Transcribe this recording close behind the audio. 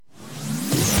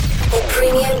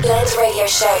Blend Radio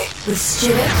Show with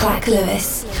Stuart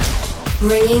Clack-Lewis.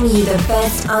 Bringing you the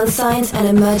best unsigned and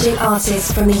emerging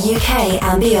artists from the UK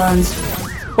and beyond.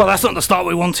 Well, that's not the start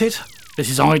we wanted.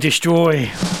 This is I Destroy.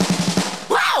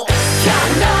 Wow! You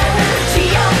know,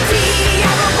 G.O.D.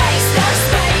 I'm a waste of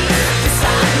space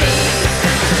beside me.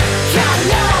 You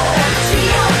know,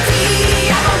 G.O.D.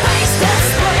 I'm a waste of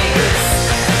space.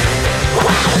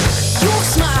 Wow! You're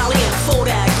smiling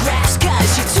photographs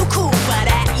 'cause you're too cool for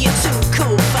that. You're too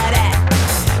cool for that.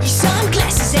 Your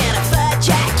sunglasses and a fur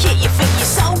jacket. You think you're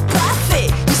so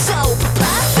perfect. You're so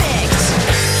perfect.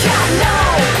 You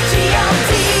know,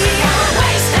 G.O.D. I'm a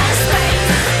waste of space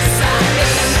beside me.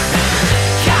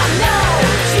 You know,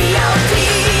 G.O.D.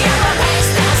 I'm a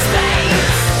waste of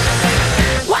space.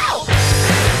 Wow!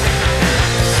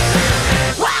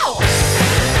 Wow!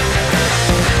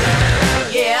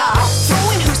 Yeah.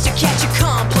 Throwing who's to catch a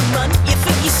compliment. You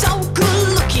think you're so good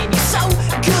looking. You're so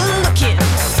good looking.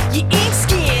 You ink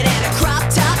skin and a crop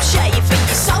top shirt. You think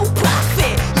you're so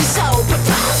perfect. You're so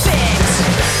perfect.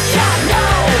 You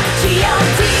know,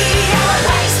 G.O.D. I'm a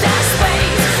waste of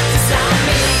space beside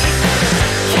me.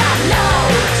 You know,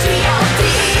 G.O.D.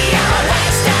 I'm a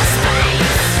waste of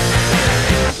space.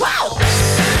 Wow!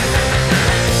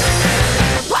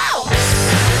 Wow!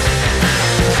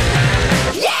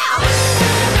 Yeah!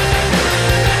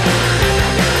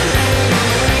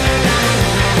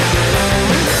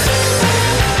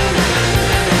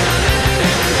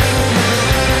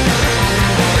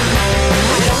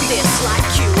 I know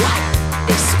dislike you, I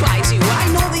despise you. I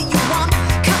know that you want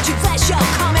controversial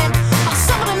comment. I'm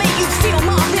someone to make you feel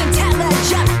more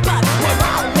intelligent, but we're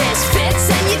all misfits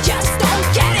and you just don't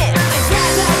get it. I'd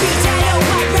rather be dead, oh,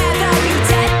 I'd rather be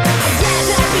dead. I'd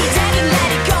rather be dead and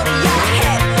let it go to your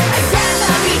head. I'd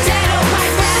rather be dead, oh,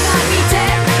 I'd rather be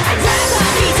dead. I'd rather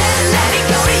be dead and let it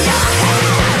go to your head.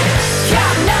 You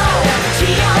know,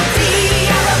 G.O.D.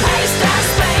 I'm a waste of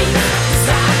space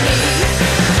beside me.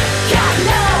 You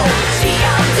know,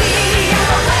 G.O.D. I'm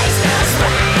a waste of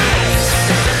space.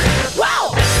 Wow!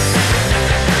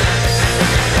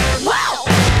 Wow!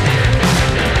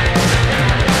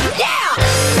 Yeah!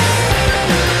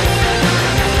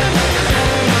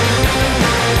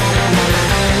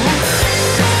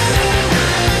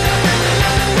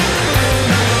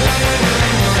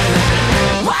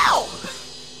 Wow!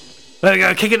 There we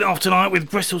go, kicking it off tonight with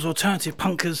Bristol's alternative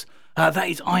punkers. That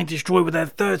is I Destroy with their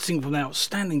third single from their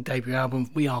outstanding debut album,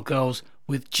 We Are Girls,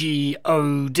 with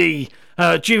G.O.D.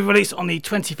 Due release on the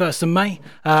 21st of May.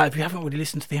 If you haven't already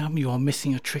listened to the album, you are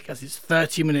missing a trick, as it's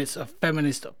 30 minutes of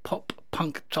feminist pop,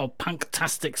 punk, or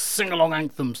punktastic sing-along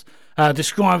anthems.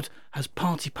 Described as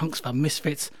party punks for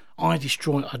misfits, I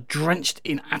Destroy are drenched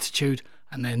in attitude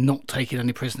and they're not taking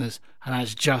any prisoners, and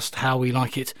that's just how we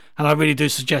like it. And I really do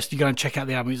suggest you go and check out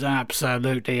the album. It's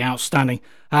absolutely outstanding.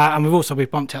 And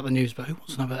we've bumped out the news, but who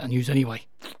wants to know about that news anyway?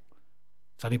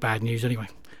 It's only bad news anyway.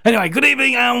 Anyway, good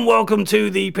evening and welcome to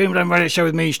the Premium Blend Radio Show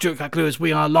with me, Stuart Clack-Lewis.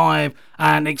 We are live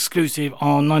and exclusive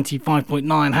on 95.9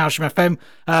 Howsham FM.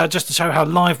 Just to show how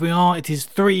live we are, it is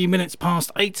 3 minutes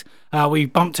past 8.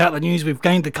 We've bumped out the news, we've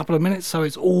gained a couple of minutes, so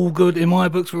it's all good in my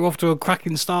books. We're off to a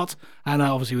cracking start, and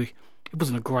obviously it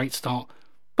wasn't a great start,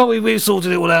 but we've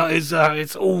sorted it all out. It's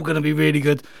all going to be really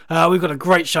good. We've got a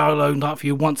great show loaned up for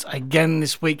you once again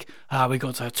this week. We've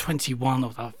got 21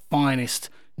 of the finest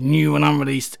new and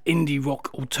unreleased indie rock,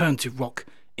 alternative rock,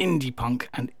 indie punk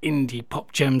and indie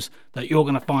pop gems that you're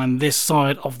going to find this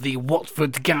side of the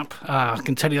Watford Gap. I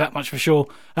can tell you that much for sure.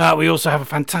 We also have a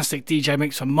fantastic DJ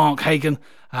mix from Mark Hagan.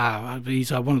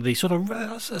 He's one of the sort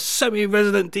of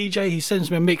semi-resident DJ. He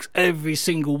sends me a mix every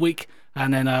single week,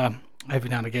 and then every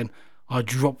now and again I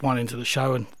drop one into the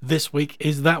show, and this week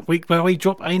is that week where we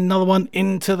drop another one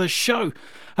into the show.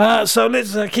 So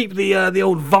let's keep the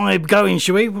old vibe going,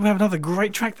 shall we? We'll have another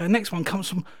great track. The next one comes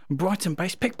from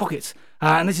Brighton-based Pickpockets,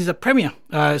 and this is a premiere.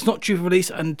 It's not due for release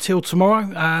until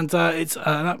tomorrow, and it's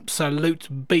an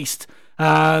absolute beast.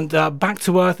 And Back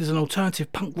to Earth is an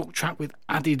alternative punk rock track with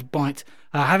added bite.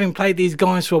 Having played these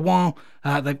guys for a while,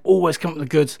 they've always come up with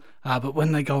the goods, but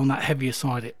when they go on that heavier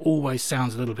side, it always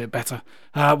sounds a little bit better.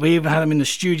 We even had them in the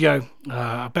studio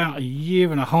about a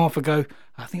year and a half ago.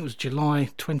 I think it was July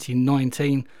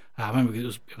 2019. I remember it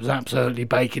was absolutely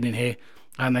baking in here,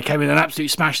 and they came in and absolutely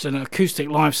smashed an acoustic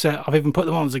live set. I've even put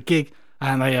them on as a gig,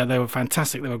 and they were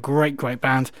fantastic. They were a great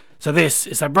band. So this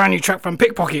is a brand new track from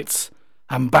Pickpockets,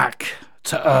 and Back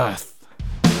to Earth.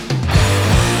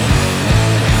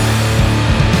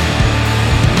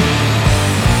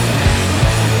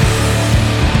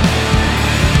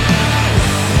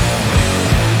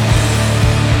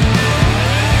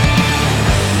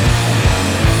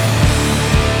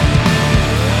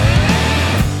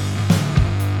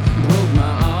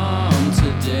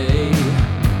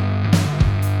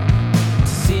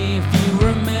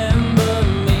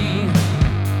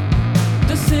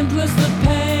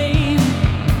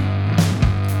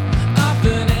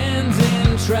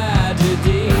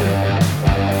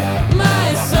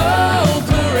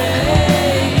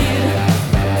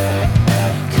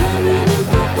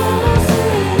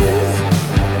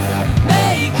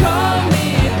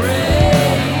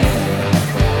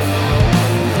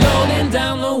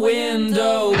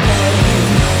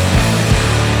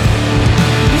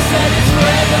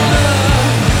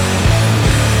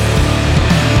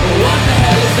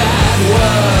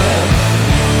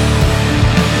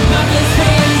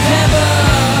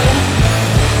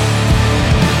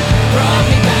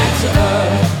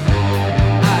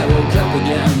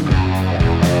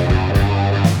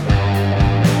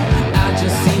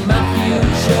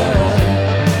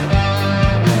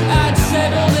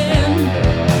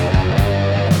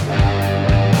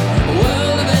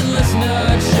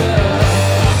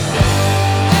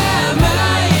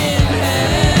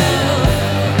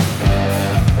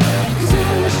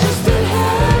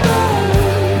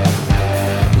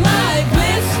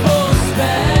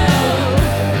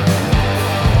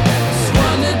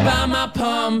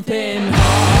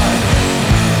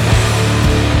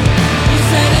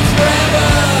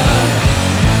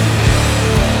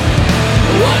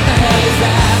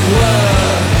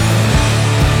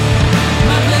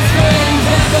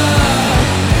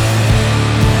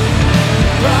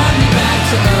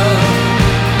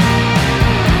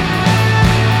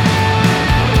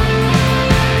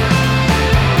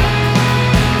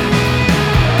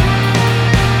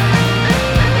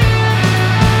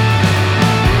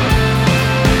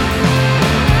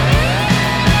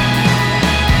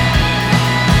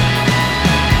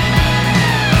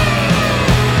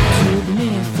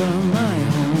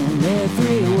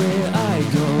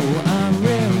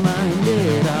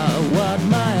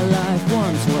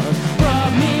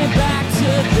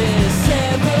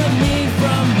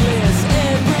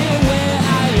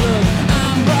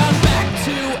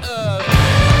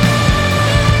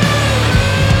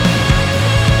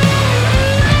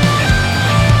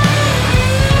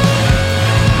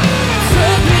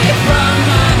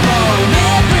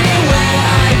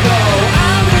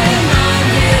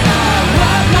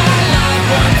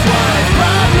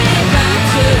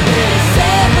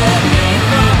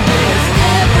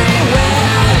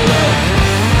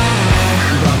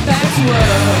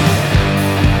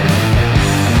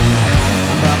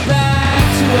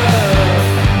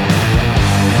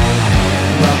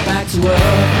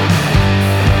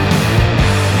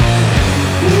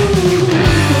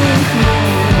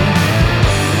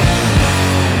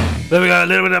 go, a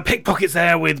little bit of Pickpockets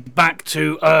there with Back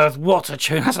to Earth. What a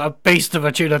tune. That's a beast of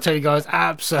a tune, I tell you guys.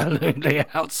 Absolutely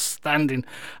outstanding.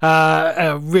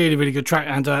 A really, really good track.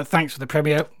 And thanks for the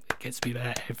premiere. It gets me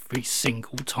there every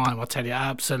single time, I tell you.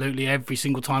 Absolutely every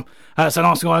single time. So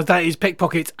nice guys, that is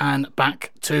Pickpockets and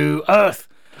Back to Earth.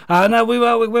 No,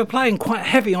 we're playing quite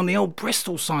heavy on the old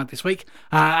Bristol side this week.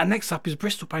 And next up is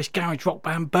Bristol-based garage rock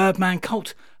band Birdman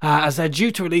Cult, as they're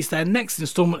due to release their next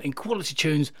instalment in quality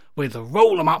tunes with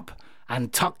Roll 'em Up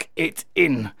and Tuck It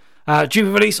In. Due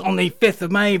for release on the 5th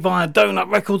of May via Donut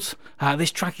Records.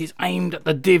 This track is aimed at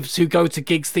the divs who go to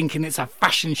gigs thinking it's a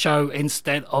fashion show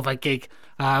instead of a gig,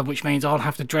 which means I'll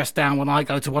have to dress down when I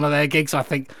go to one of their gigs, I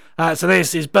think. So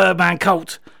this is Birdman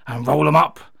Cult and Roll 'em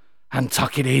Up and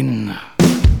Tuck It In.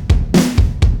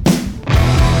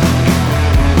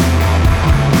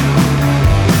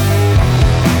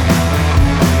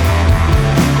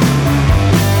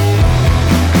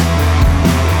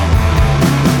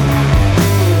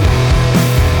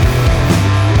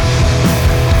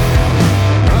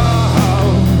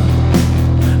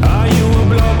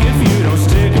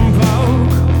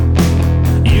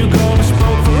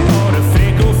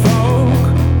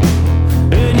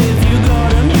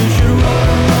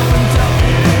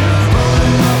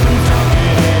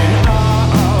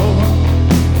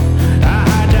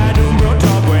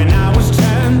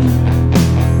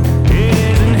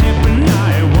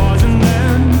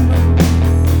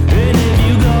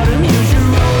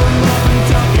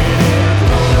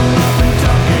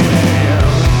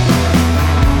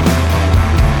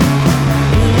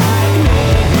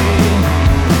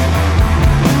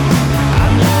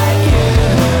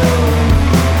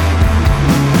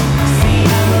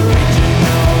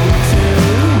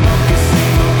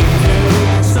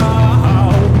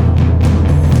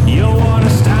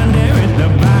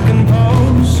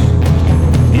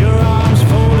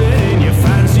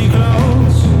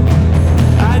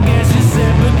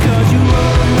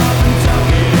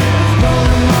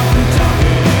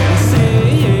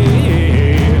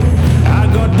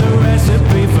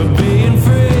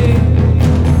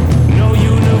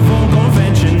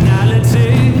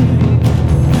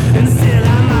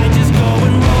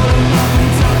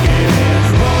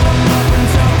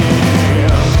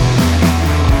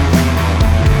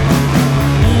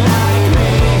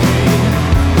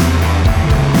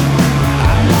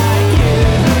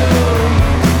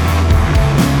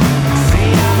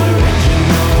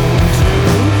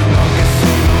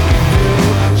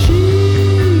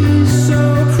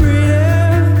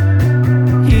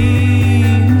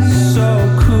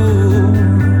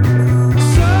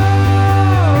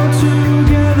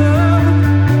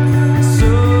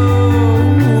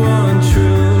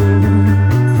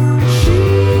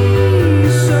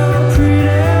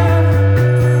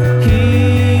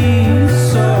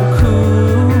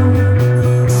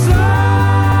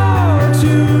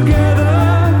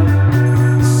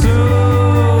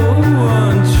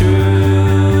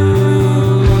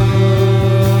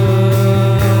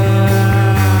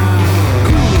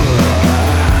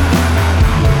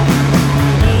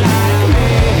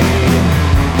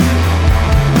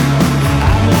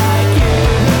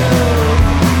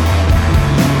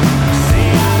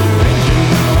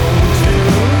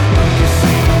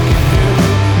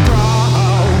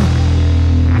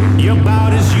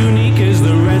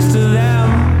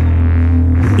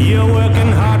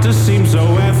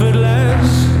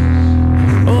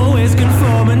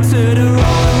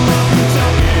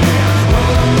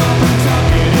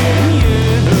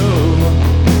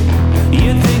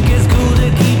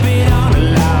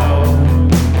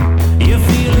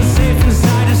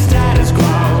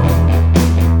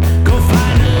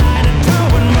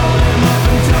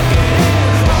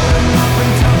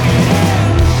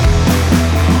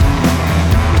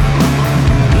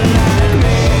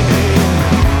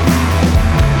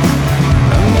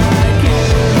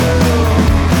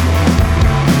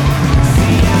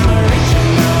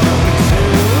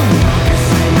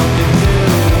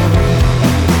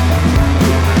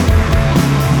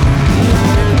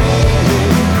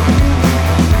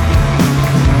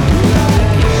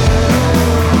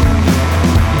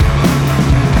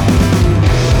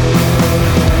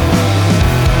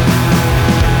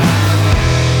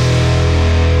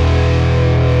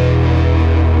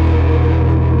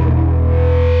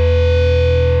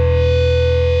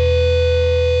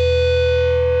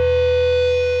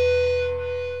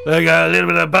 There we go, a little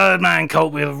bit of Birdman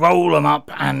Cult with Roll 'em Up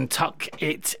and Tuck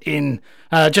It In.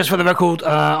 Just for the record,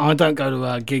 I don't go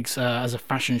to gigs as a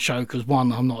fashion show because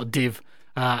one, I'm not a div,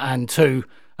 and two,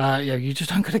 You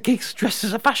just don't go to gigs dressed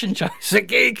as a fashion show. It's a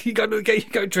gig. You go to a gig, you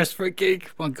go dressed for a gig.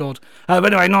 My God. But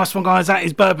anyway, nice one, guys. That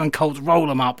is Bourbon Cult. Roll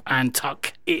 'em up and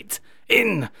tuck it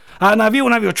in. Now, if you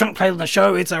want to have your trunk played on the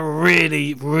show, it's a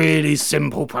really, really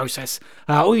simple process.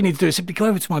 All you need to do is simply go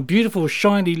over to my beautiful,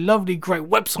 shiny, lovely, great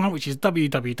website, which is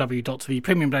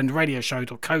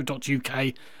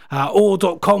www.thepremiumblendradioshow.co.uk or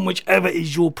 .com, whichever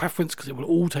is your preference, because it will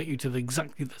all take you to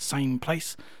exactly the same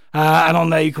place. And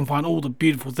on there you can find all the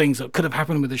beautiful things that could have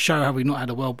happened with the show had we not had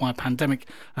a worldwide pandemic.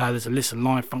 There's a listen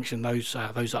live function, those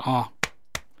that are.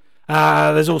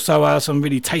 There's also some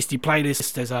really tasty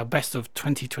playlists. There's a best of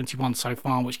 2021 so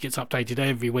far, which gets updated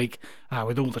every week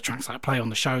with all the tracks that I play on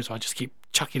the show, so I just keep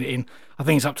chucking it in. I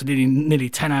think it's up to nearly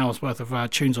 10 hours worth of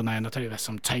tunes on there, and I tell you, there's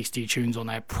some tasty tunes on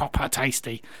there, proper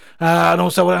tasty. And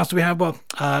also, what else do we have? Well,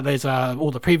 there's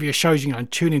all the previous shows. You can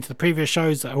tune into the previous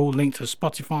shows that are all linked to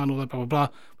Spotify and all that, blah, blah,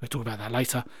 blah. We'll talk about that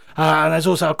later. And there's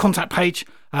also a contact page,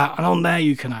 and on there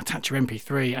you can attach your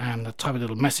MP3 and type a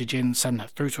little message in, send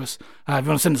that through to us. If you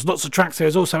want to send us lots of tracks,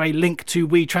 there's also a link to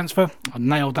WeTransfer. I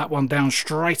nailed that one down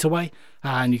straight away,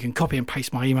 and you can copy and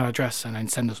paste my email address and then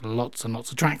send us lots and lots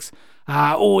of tracks.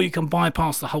 Or you can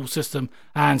bypass the whole system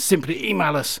and simply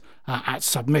email us at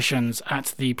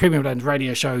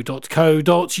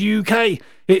submissions@thepremiumblendradioshow.co.uk.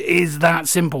 It is that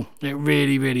simple. It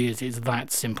really, really is. It's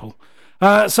that simple.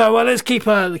 So let's keep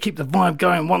the vibe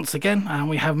going once again. And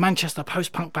we have Manchester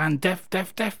post-punk band Def.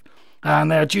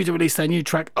 And they are due to release their new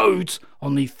track Odes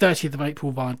on the 30th of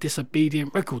April via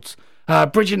Disobedient Records.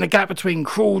 Bridging the gap between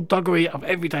cruel doggery of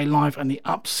everyday life and the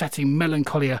upsetting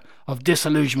melancholia of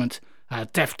disillusionment.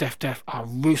 Def are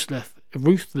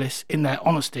ruthless in their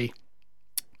honesty,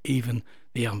 even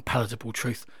the unpalatable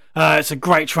truth. It's a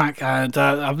great track, and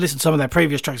I've listened to some of their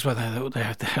previous tracks where they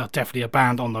are definitely a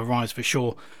band on the rise for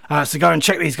sure. So go and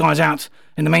check these guys out.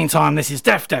 In the meantime, this is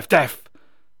Def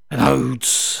and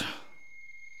Odes.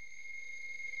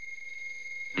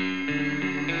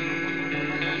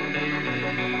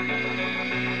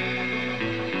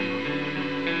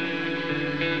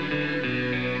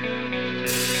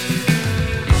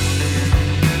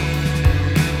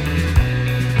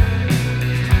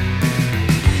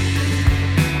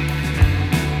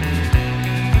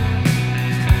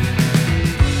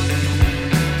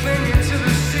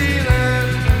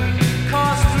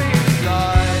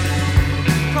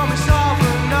 Promise of a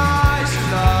night.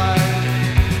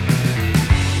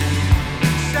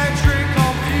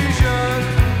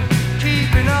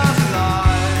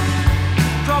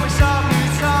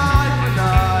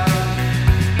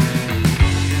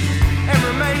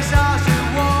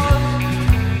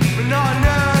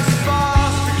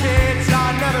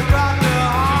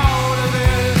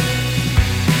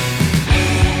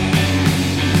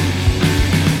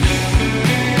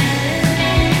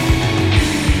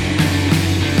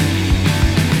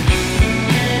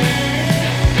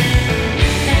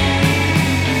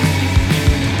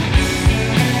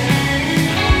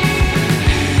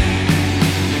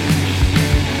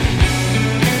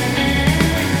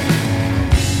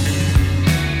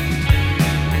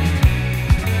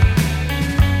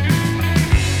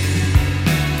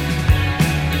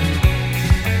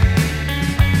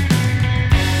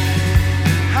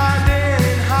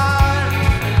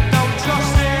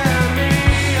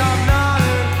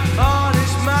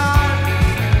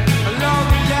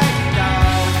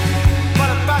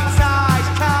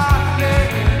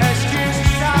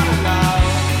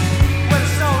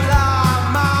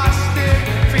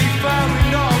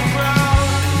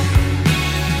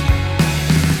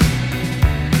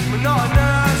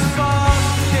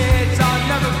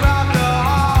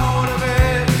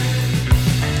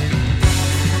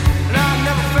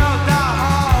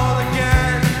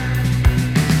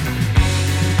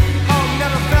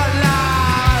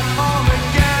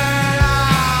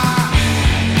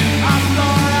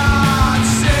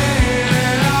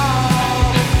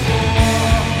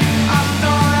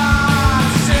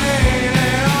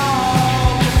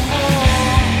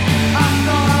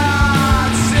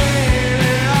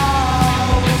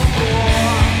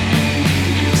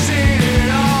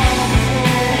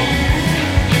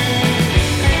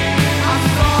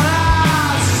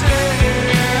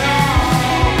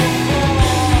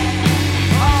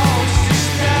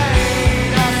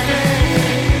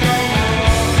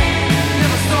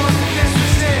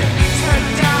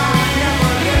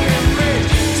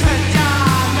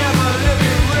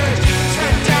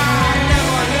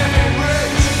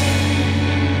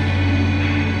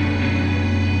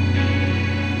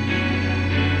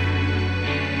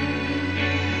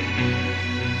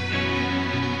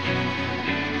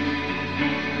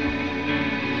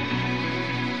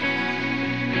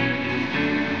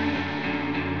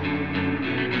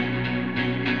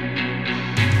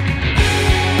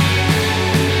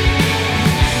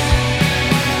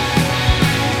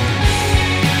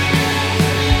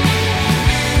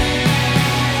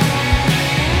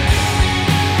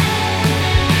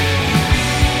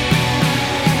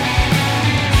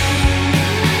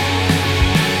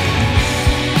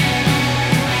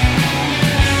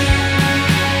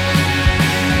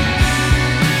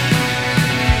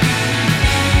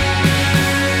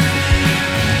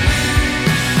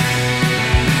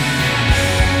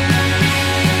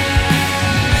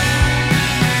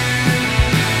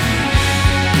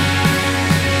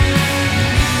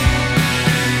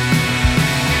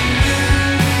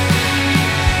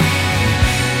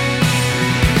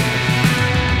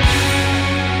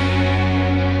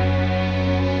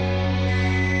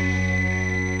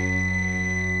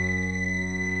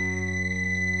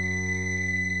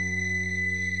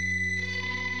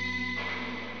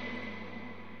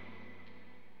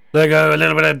 There you go, a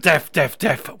little bit of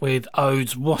Deaf with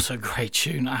Odes. What a great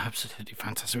tune. Absolutely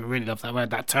fantastic. We really love that. We had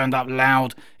that turned up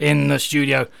loud in the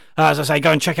studio. As I say,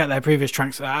 go and check out their previous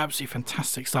tracks. They're absolutely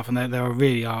fantastic stuff, and they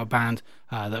really are a band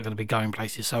that are going to be going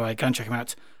places. So go and check them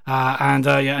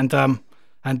out.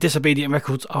 And Disobedient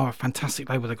Records are a fantastic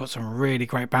label. They've got some really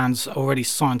great bands already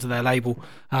signed to their label,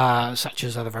 such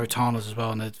as the Rotanas as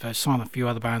well. And they've signed a few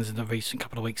other bands in the recent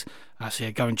couple of weeks. So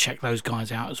yeah, go and check those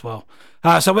guys out as well.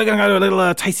 So we're going to go to a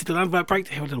little tasty little advert break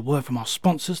to hear a little word from our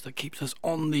sponsors that keeps us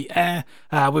on the air.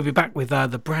 We'll be back with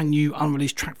the brand new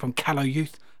unreleased track from Callow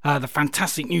Youth, the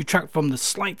fantastic new track from the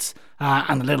Slates,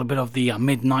 and a little bit of the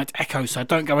Midnight Echo. So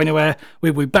don't go anywhere.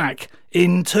 We'll be back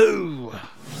in 2.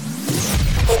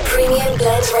 The Premium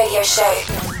Blend Radio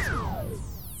Show.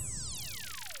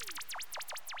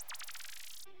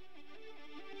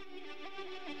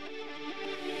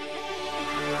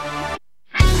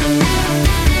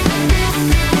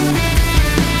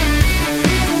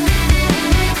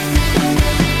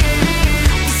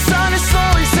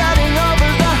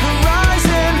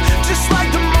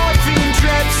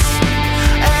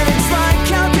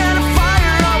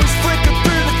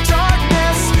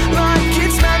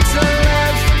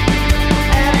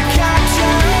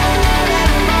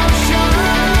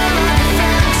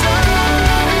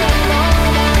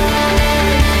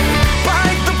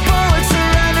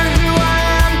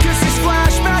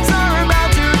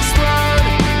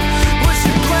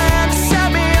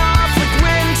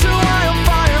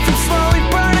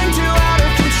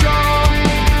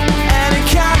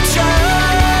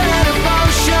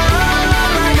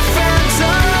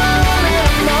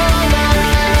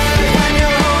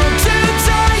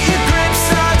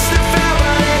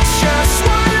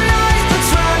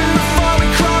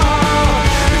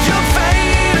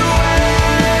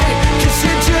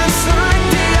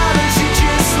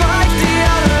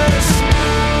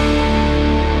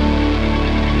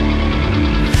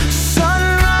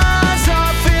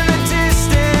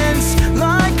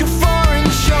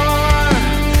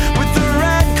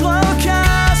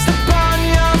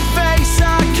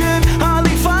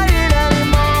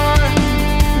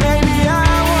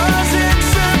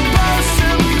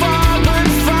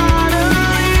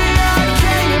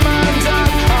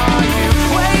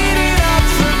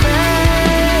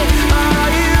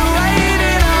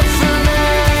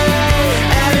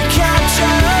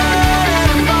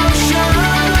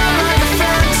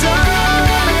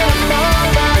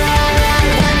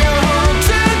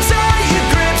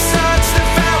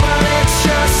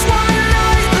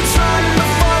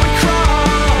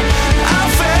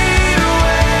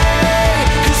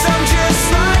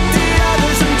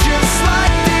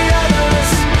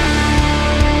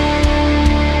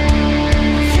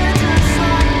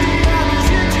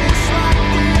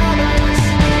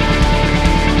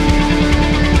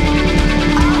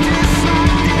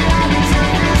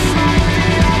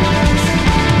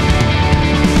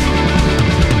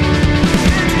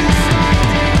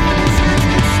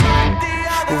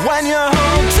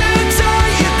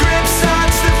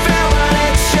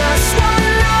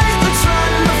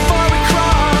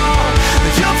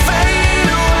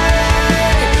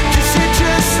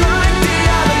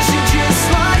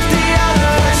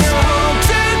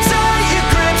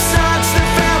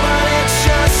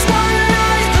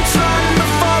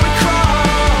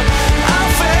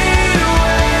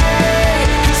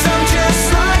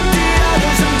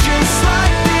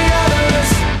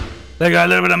 There you go, a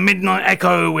little bit of Midnight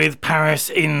Echo with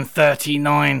Paris in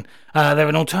 39. They're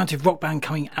an alternative rock band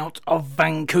coming out of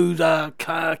Vancouver,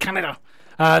 Canada.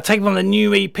 Taking on the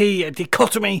new EP,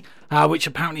 Dichotomy, which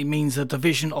apparently means a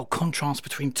division or contrast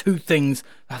between two things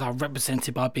that are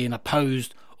represented by being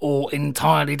opposed or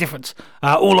entirely different.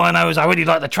 All I know is I really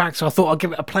like the track, so I thought I'd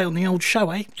give it a play on the old show,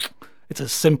 eh? It's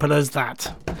as simple as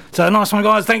that. So nice one,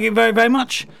 guys. Thank you very, very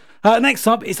much. Next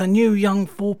up is a new young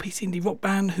 4-piece indie rock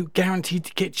band who guaranteed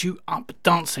to get you up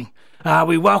dancing.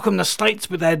 We welcome the Slates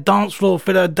with their dance floor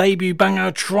filler debut banger,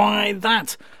 Try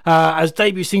That. As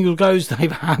debut single goes,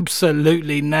 they've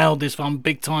absolutely nailed this one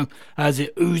big time as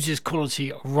it oozes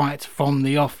quality right from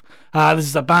the off. This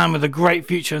is a band with a great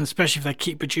future, and especially if they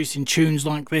keep producing tunes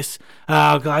like this.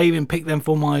 I even picked them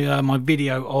for my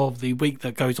video of the week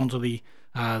that goes onto the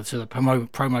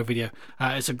promo video.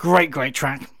 It's a great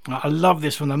track. I love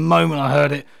this from the moment I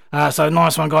heard it. So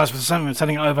nice one, guys, for sending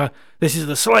it over. This is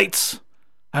the Slates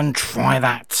and Try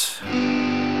That.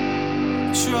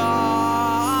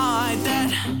 Try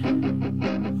that.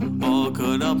 All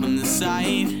caught up on the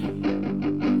side.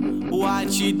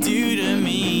 What you do to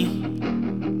me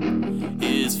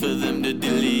is for them to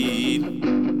delete,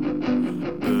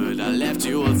 but I left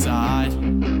you outside.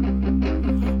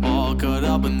 All caught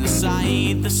up up in the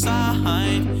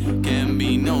side can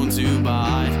be known to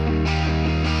bite.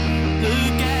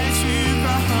 Look at you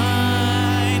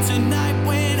right tonight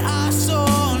when I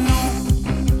saw no.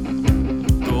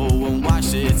 Go and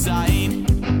wash it tight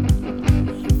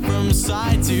from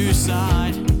side to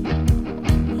side,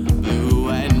 blue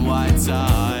and white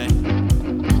tie.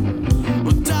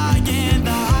 Well, dying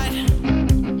light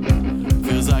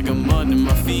feels like a mud in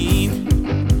my feet.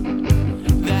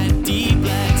 That deep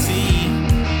black sea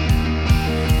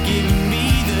giving me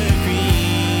the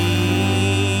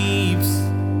creeps.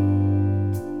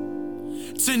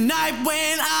 Tonight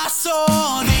when I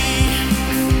saw thee,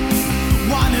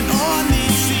 one and only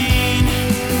scene,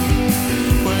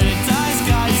 where the dice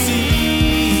got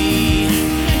see,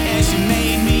 and she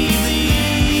made me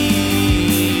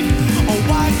bleed. Oh,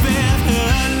 I felt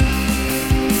hurt.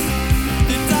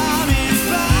 The time is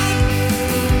back,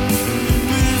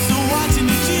 but it's so watching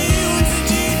the tunes,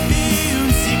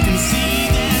 you can see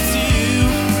that too.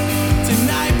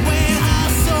 Tonight when I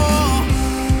saw,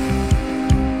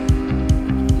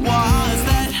 was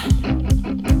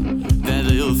that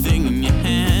little thing in your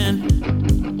hand?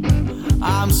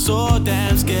 I'm so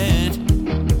damn scared.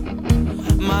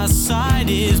 My side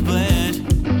is bled.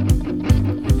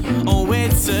 Oh,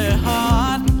 it's a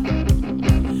heart.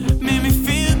 Made me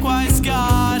feel quite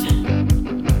scarred.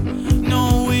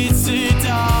 No, it's a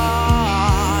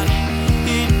dart.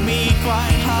 Hit me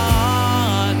quite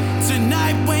hard.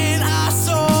 Tonight when I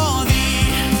saw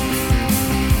thee,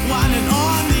 one and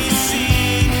only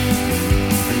scene,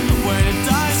 where the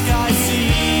dice got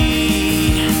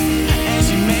see, and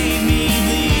she made me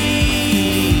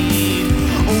bleed.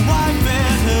 Oh, I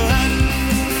felt hurt.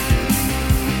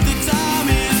 The time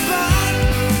is back,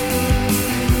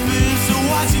 but I'm still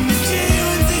watching the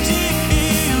tunes,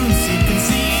 you can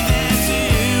see that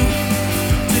too.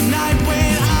 Tonight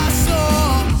when I saw.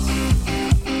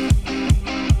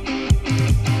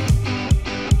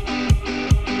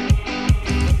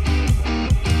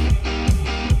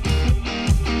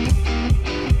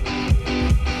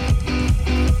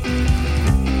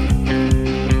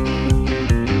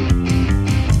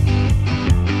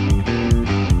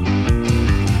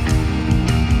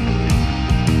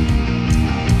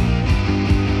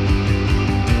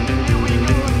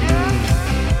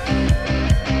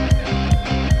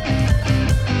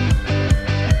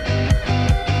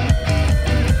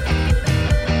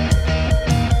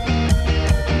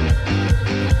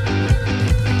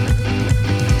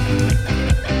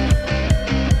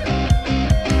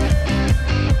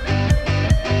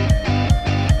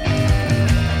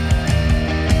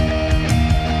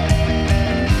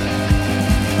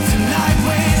 Tonight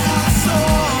when I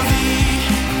saw thee,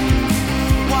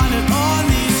 one and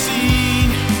only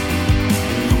scene,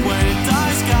 where the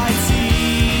dice got see,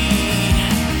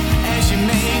 and she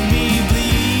made me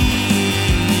bleed.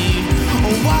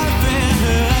 Oh, I felt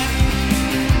hurt.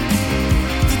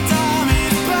 The time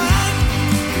is back,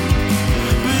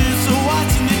 but I'm still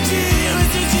watching the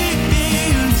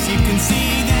tunes, you can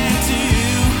see that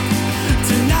too.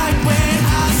 Tonight when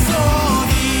I saw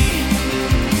thee,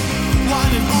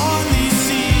 one and only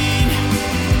scene,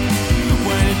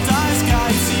 where the dice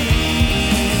got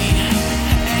see,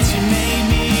 and she made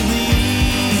me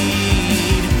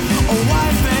bleed. Oh, I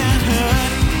felt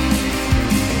hurt.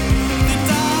 The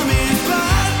time is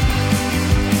back,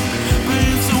 but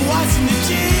I'm still watching the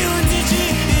tunes,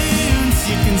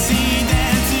 you can see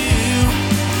that too.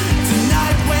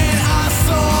 Tonight when I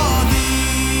saw thee.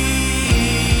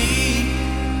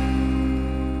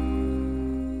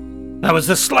 That was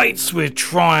the Slates with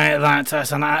Try That.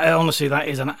 Honestly, that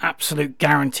is an absolute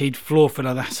guaranteed floor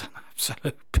filler. That's an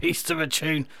absolute beast of a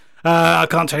tune. I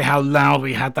can't tell you how loud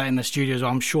we had that in the studios.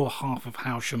 I'm sure half of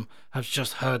Howsham has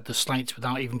just heard the Slates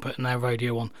without even putting their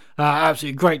radio on.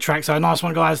 Absolutely great track. So nice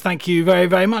one, guys. Thank you very,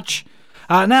 very much.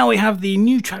 Now we have the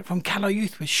new track from Callow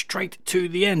Youth with Straight to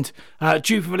the End,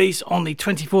 due for release on the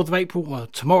 24th of April, well,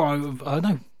 tomorrow,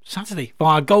 Saturday,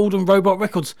 via Golden Robot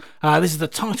Records. This is the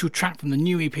title track from the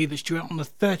new EP that's due out on the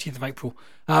 30th of April.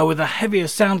 With a heavier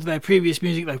sound of their previous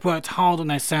music, they've worked hard on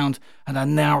their sound and are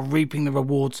now reaping the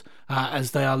rewards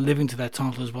as they are living to their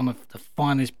title as one of the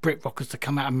finest Brit rockers to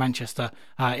come out of Manchester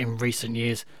in recent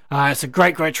years. It's a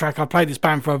great, great track. I played this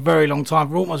band for a very long time,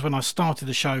 for almost when I started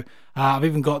the show. I've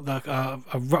even got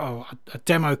a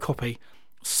demo copy,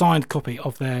 signed copy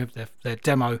of their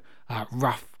demo,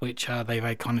 Rough, which they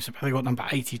very kindly said they got number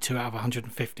 82 out of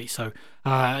 150. So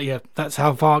yeah, that's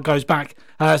how far it goes back.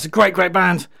 It's a great, great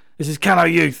band. This is Callow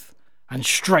Youth and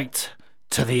Straight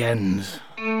to the End.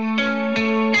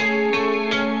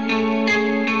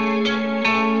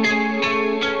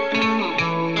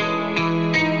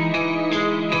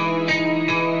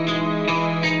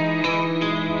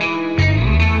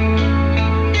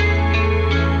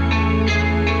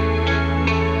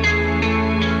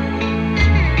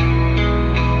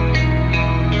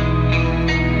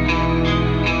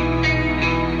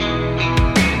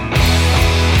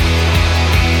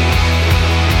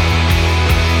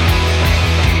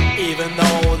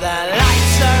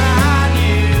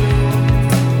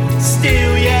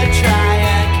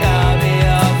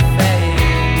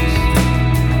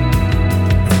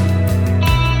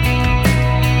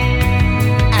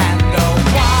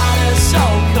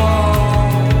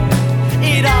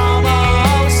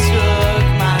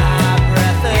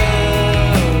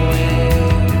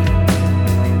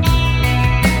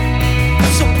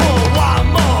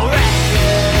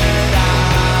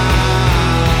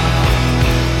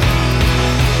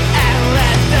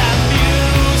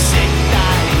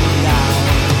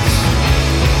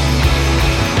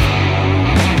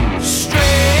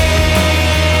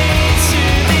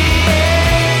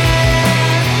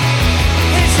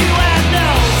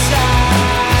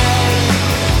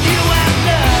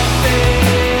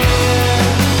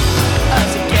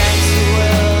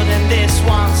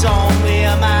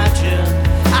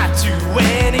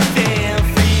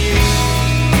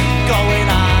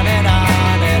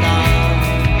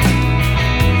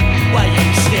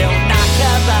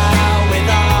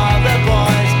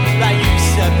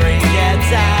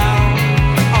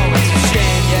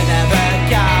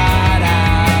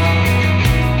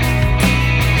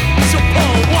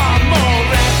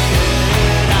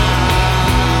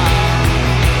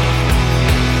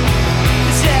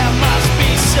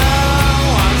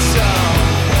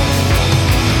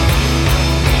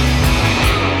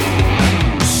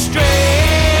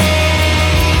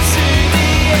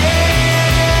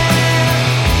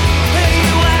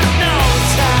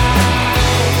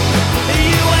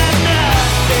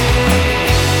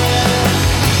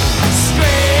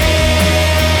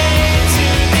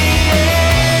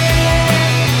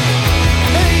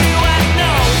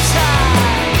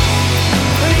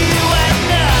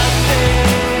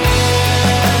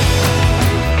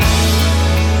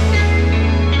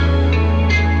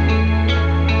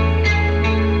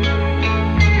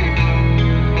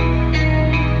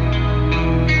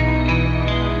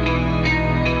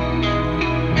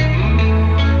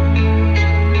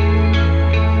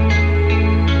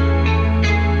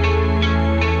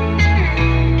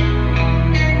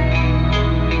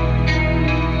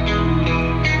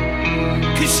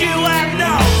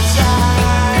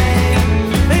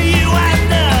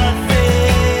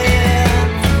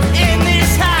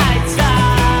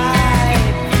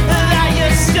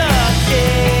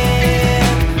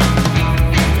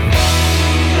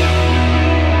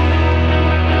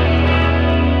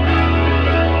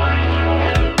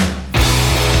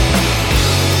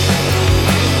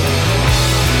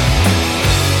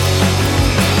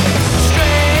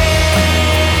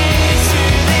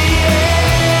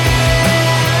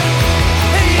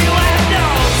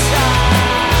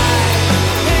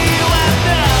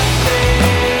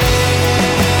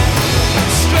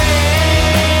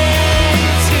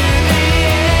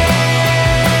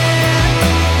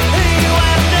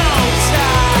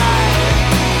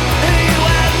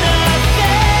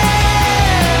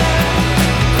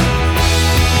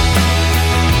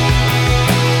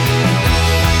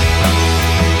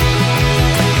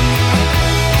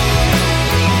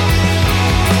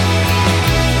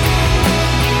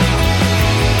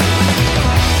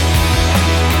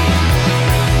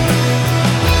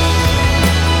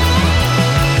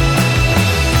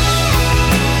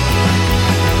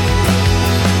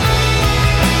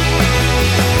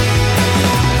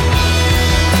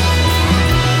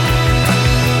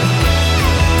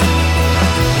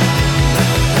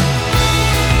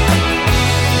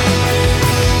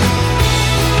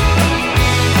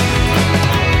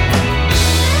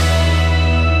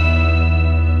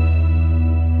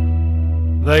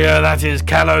 That is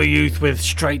Callow Youth with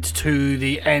Straight to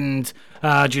the End,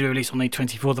 due to release on the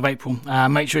 24th of April.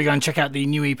 Make sure you go and check out the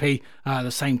new EP, the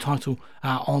same title,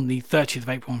 on the 30th of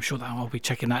April. I'm sure that I'll be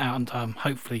checking that out, and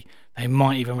hopefully they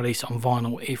might even release it on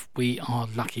vinyl if we are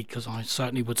lucky, because I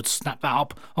certainly would snap that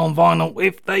up on vinyl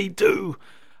if they do.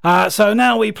 So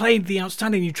now we played the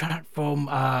outstanding new track from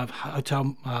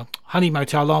Honey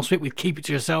Motel last week with Keep It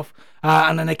To Yourself,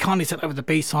 and then they kindly sent over the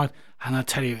B-side, and I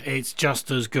tell you, it's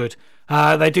just as good.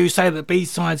 They do say that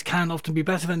B-sides can often be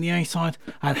better than the A-side,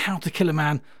 and How to Kill a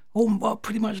Man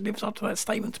pretty much lives up to that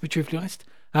statement, to be truthfully honest,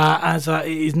 as it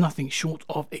is nothing short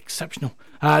of exceptional.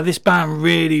 This band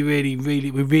we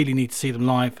really need to see them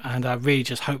live, and I really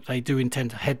just hope they do intend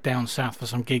to head down south for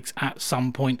some gigs at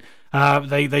some point.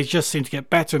 They just seem to get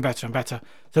better and better and better.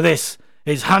 So this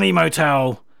is Honey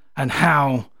Motel and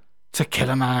How to Kill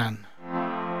a Man.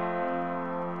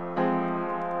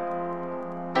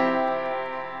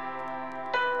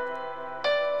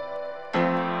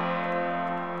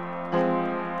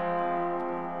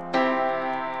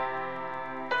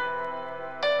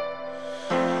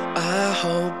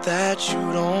 That you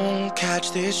don't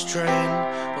catch this train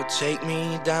or take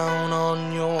me down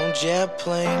on your jet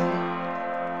plane.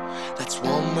 That's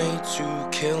one way to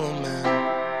kill a man.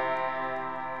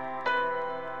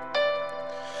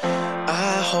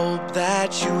 I hope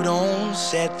that you don't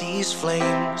set these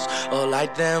flames or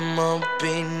light them up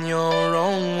in your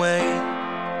own way.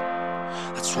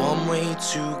 That's one way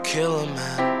to kill a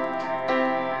man.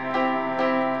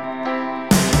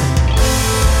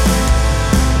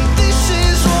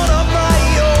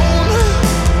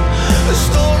 A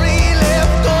story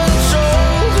left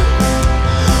untold.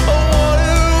 Oh, what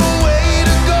a way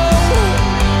to go.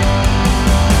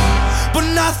 But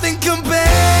nothing compares.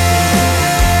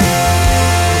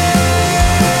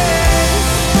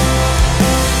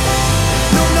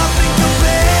 No, nothing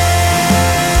compares.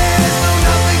 No,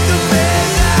 nothing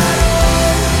compares at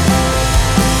all.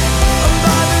 I'm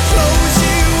by the clothes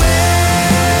you wear.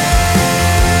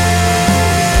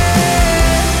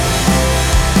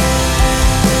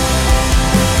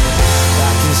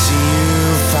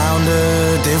 Found a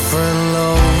different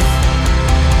love.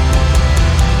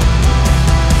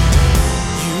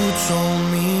 You told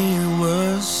me you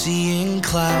were seeing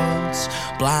clouds,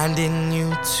 blinding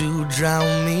you to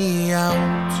drown me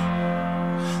out.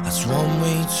 That's one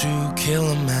way to kill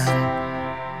a man.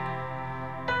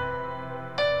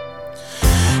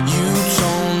 You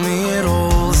told me it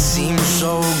all seemed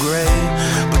so great,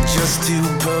 but just too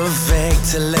perfect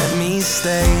to let me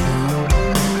stay.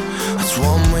 That's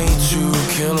one way to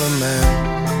kill a man.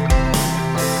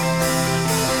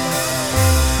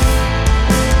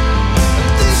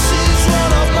 This is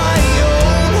one of my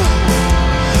own,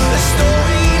 a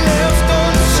story left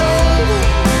untold.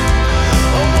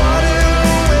 Oh, what a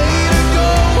way to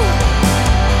go.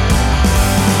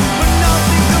 But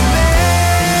nothing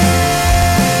compares.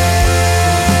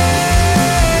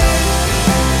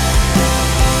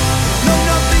 No,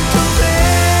 nothing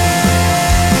compares.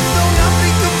 No,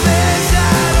 nothing compares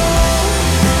at all.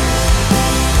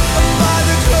 I'm by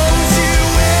the clothes you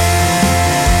wear.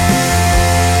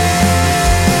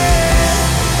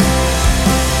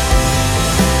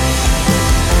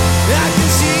 I can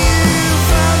see you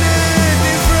found a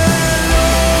different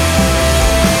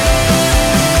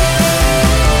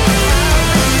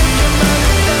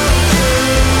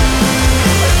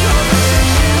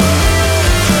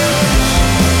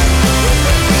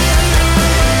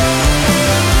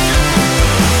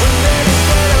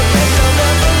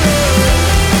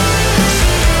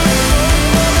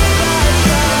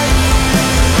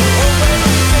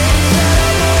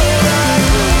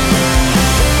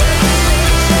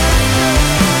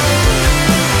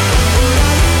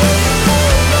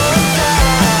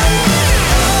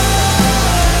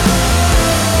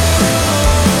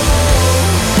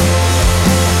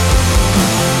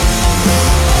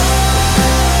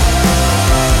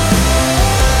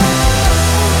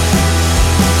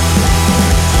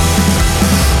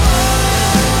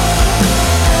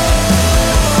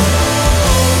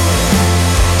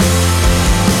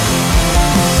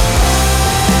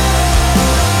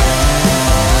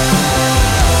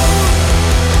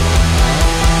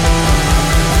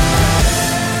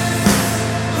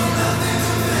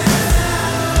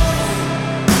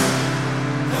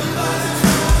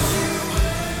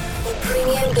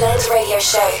Radio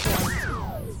Show.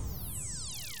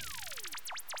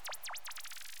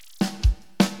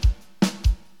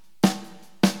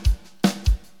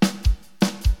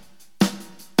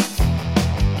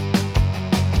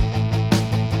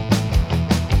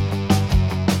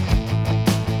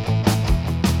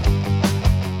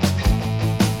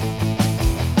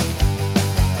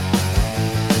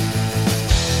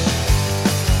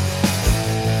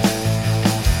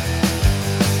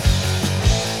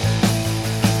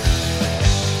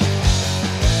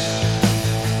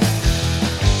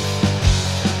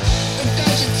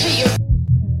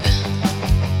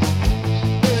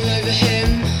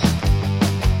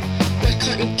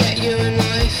 me get you a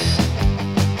knife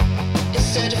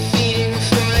instead of feeding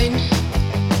off mine.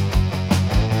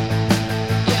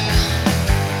 Yeah.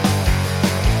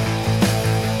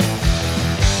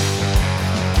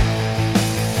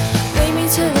 Lead me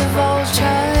to the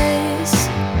vultures,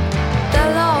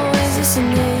 they'll always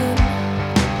listen in.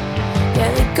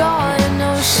 Yeah, they got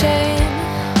no shame,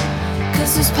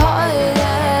 'cause it's part of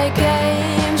their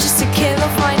game, just to kill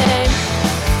off my name.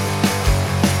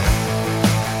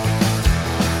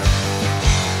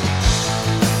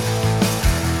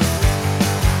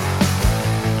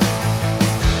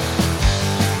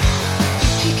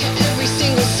 You pick at every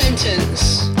single sentence.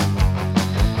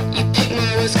 You pick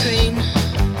my words clean.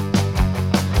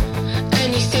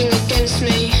 Anything against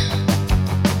me,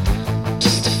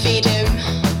 just to feed him.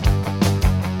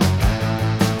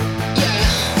 Yeah.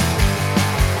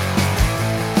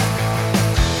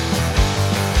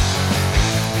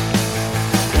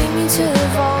 Lead me to the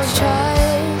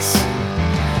vultures,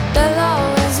 they'll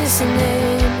always listen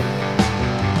in.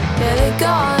 Yeah, they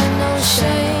got no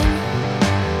shame,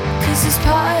 'cause it's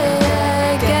part of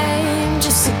their game,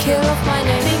 just to kill off my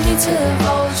name. Lead me to the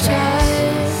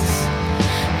vultures,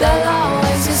 they'll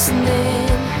always listen in.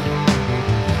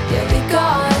 Yeah, they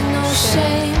got no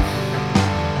shame,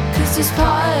 'cause it's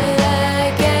part of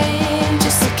their game,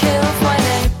 just to kill off my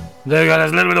name. There we go,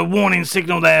 there's a little bit of warning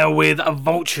signal there with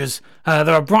Vultures.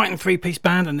 They're a Brighton three-piece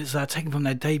band, and it's taken from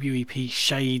their debut EP,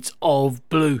 Shades of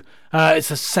Blue.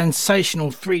 It's a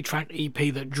sensational three-track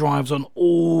EP that drives on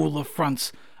all the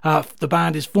fronts. The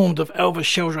band is formed of Elvis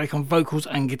Sheldrake on vocals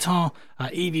and guitar,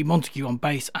 Evie Montague on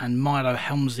bass, and Milo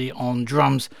Helmsley on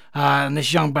drums. And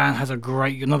this young band has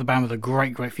another band with a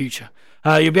great future.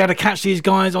 You'll be able to catch these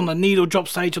guys on the Needle Drop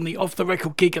stage on the Off the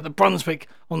Record gig at the Brunswick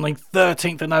on the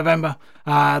 13th of November.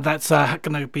 That's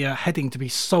going to be heading to be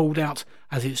sold out,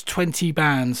 as it's 20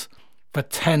 bands for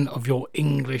 10 of your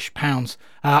English pounds.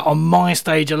 On my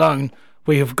stage alone,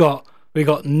 we've got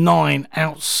 9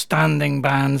 outstanding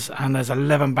bands, and there's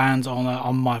 11 bands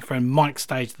on my friend Mike's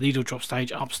stage, the Needle Drop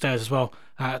stage upstairs as well.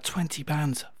 20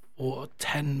 bands for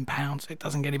 £10. It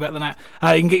doesn't get any better than that.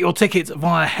 You can get your tickets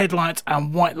via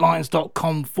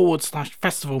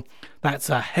headlightsandwhitelines.com/festival. That's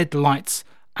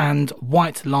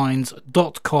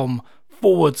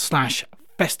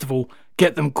headlightsandwhitelines.com/festival.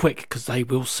 Get them quick, because they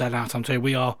will sell out. I'm telling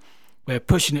you, we're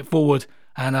pushing it forward,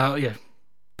 and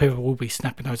people will be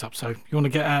snapping those up. So if you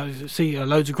want to see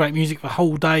loads of great music for the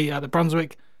whole day at the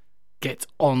Brunswick, get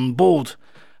on board.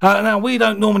 Now, we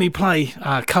don't normally play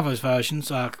cover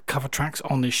tracks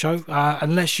on this show,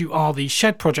 unless you are the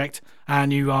Shed Project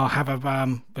and you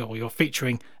you're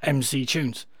featuring MC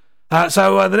Tunes.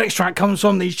 So the next track comes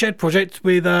from the Shed Project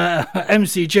with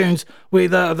MC Tunes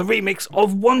with the remix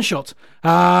of One Shot.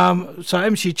 So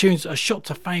MC Tunes a shot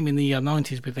to fame in the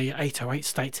 90s with the 808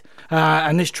 State,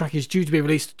 and this track is due to be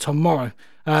released tomorrow.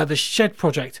 The Shed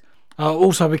Project are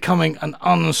also becoming an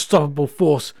unstoppable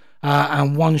force,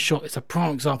 and One Shot is a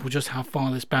prime example of just how far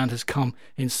this band has come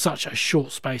in such a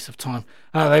short space of time.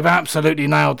 They've absolutely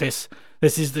nailed this.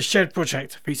 This is the Shed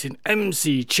Project featuring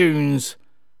MC Tunes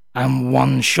and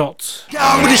One Shot.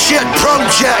 Down with the Shed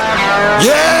Project,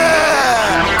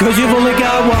 yeah! 'Cause you've only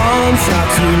got one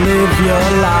shot to live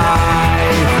your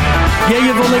life. Yeah,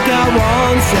 you've only got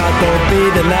one shot, don't be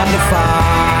the 9 to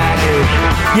 5.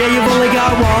 Yeah, you've only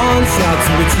got one shot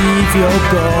to achieve your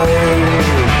goal.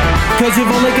 'Cause you've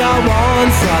only got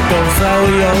one shot, don't sell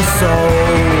your soul.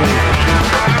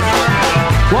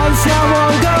 One shot,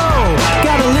 one go.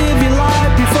 Gotta live your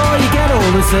life before you get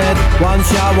older, said. One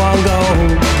shot, one go.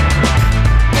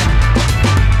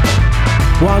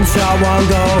 One shot, one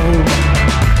go.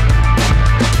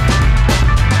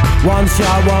 One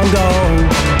shot, one go.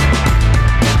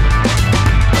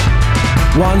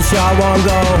 One shot, one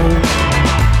go.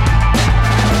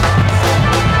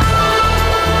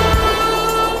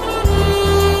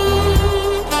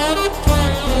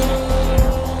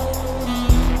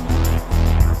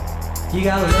 You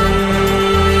gotta live.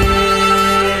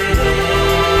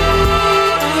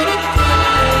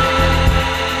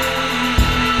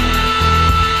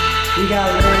 You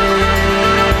gotta live.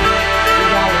 You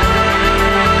gotta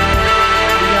live.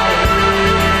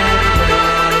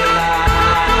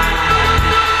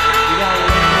 You gotta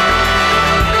live.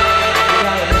 You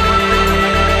gotta live.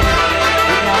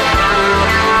 You gotta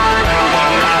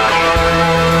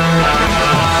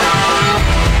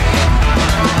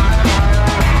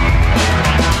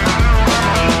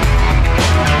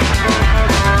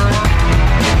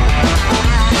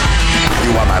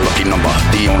number,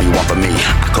 the only one for me.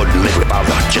 I couldn't live without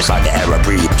her, just like the air I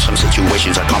breathe. Some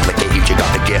situations are complicated, you got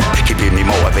to get keeping me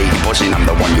motivated, buzzing, I'm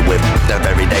the one you with. The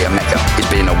very day I met you, it's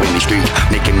been a winning streak,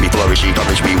 making me flourish,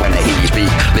 encourage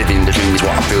Living the dream is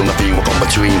what I feel, nothing will come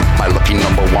between. My lucky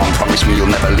number one, promise me you'll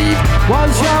never leave.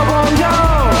 One shot, one go.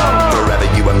 Forever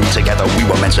you and me together, we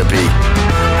were meant to be.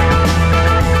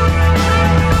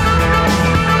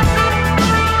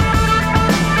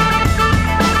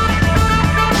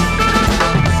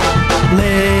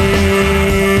 Live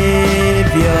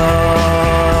your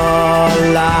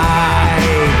life.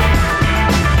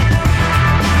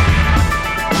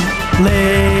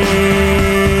 Live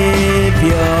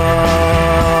your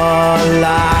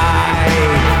life.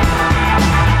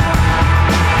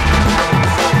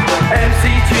 MC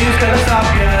Tune's gonna stop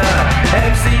ya.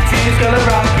 MC Tune's gonna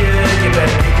rock ya. You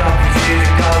better kick off your shoes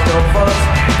and cause no fuss.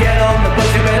 Get on the bus,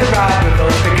 you better ride with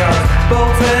us because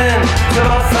Bolton to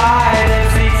my side.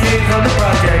 MC Tune's on the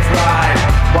project's ride.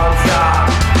 One shot,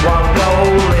 one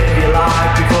goal. Live your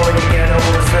life before you get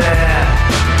overset.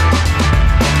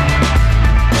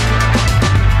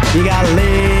 You gotta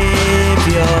live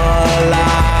your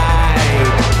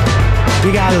life.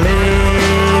 You gotta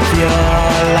live your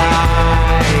life.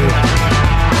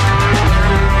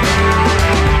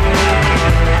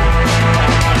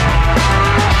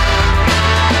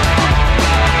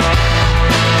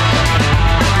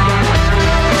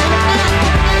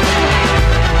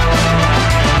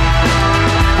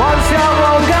 One shot,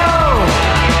 one go.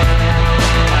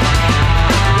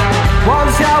 One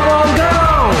shot, one go.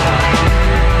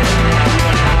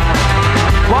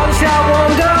 One shot,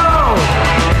 one go.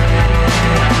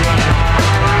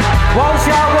 One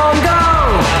shot, one go.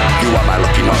 You are my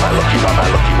lucky, not my lucky, not my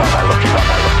lucky, not my lucky, not my lucky, not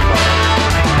my lucky.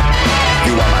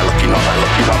 You are my lucky, not my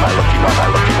lucky, not my lucky, not my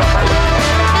lucky, not my lucky.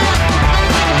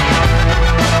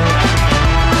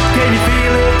 Can you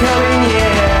feel it coming,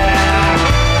 yeah?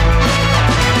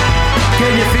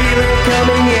 Can you feel it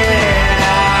coming, yeah?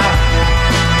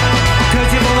 'Cause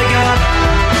you've only got.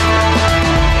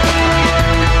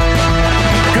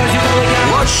 'Cause you've only got.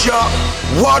 One shot,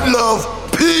 one love,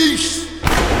 peace.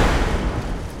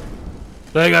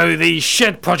 There you go, the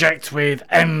Shed Project with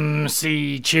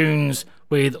MC Tunes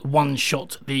with One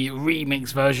Shot, the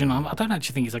remix version. I don't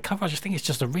actually think it's a cover, I just think it's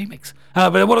just a remix.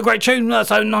 But what a great tune.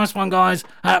 So nice one, guys.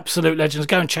 Absolute legends.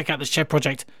 Go and check out the Shed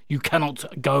Project. You cannot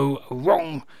go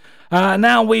wrong.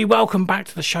 Now we welcome back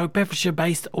to the show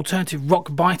Bedfordshire-based alternative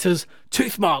rock biters,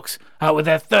 Toothmarks, with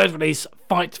their third release,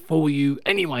 Fight For You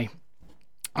Anyway.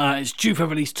 It's due for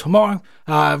release tomorrow,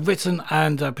 written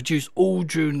and produced all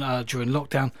during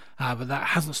lockdown, but that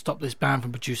hasn't stopped this band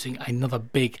from producing another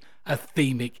big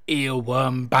athemic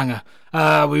earworm banger.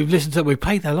 We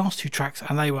played their last two tracks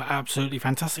and they were absolutely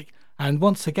fantastic, and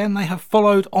once again they have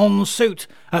followed on suit.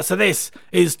 So this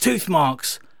is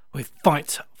Toothmarks with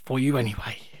Fight For You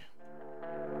Anyway.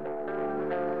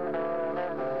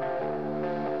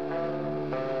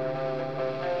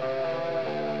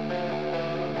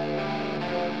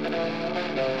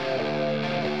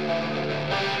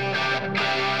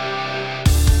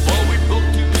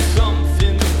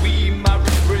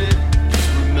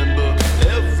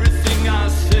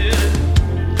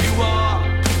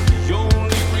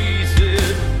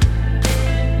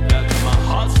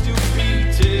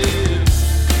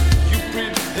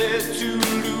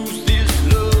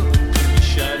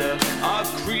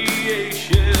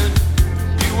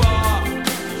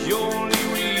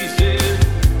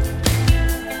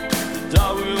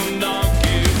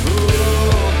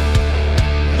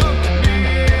 Look at me.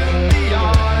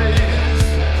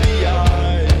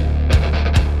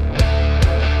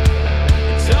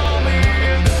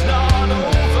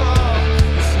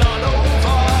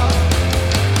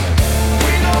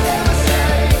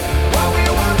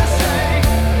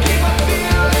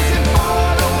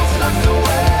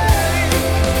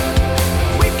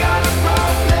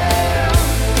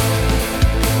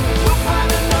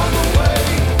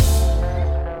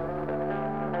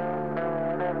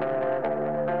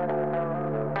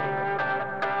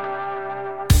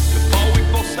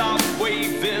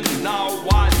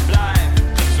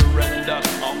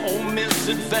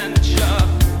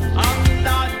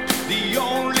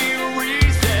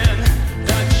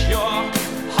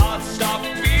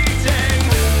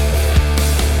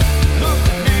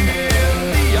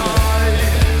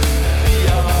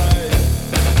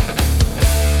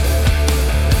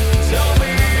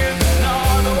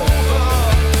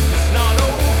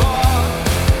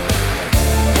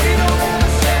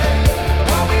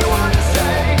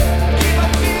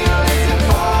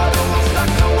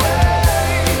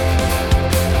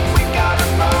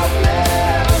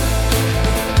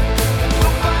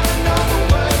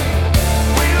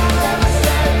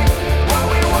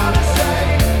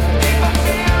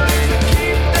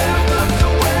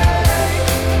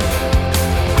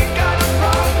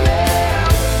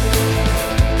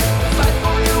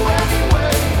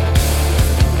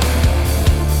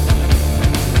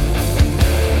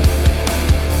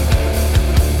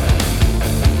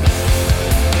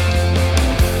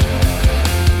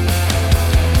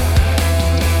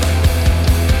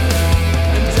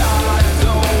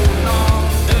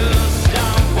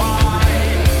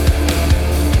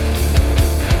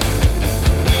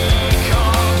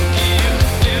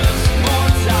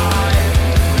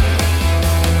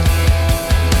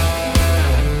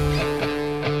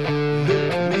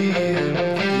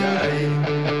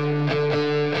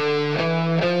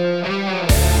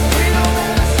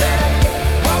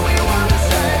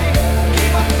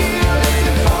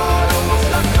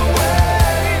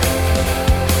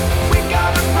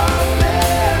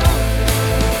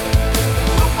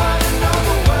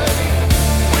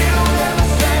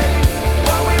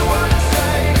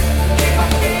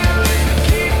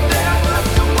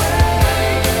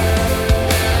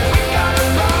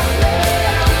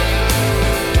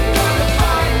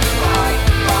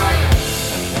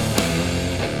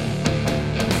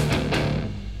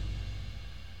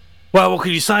 Well, what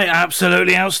could you say?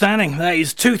 Absolutely outstanding. That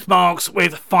is Toothmarks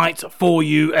with Fight For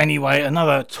You Anyway.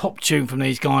 Another top tune from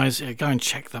these guys. Go and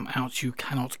check them out. You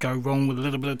cannot go wrong with a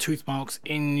little bit of Toothmarks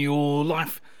in your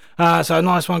life. So a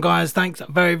nice one, guys. Thanks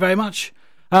very, very much.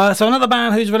 So another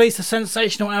band who's released a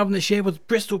sensational album this year was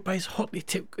Bristol-based hotly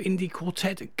tipped indie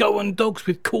quartet Going Dogs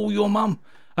with Call Your Mum.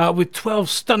 With 12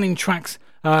 stunning tracks,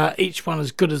 each one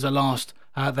as good as the last.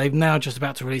 They've now just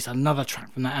about to release another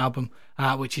track from that album,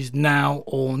 which is Now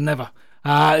or Never.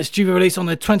 It's due to release on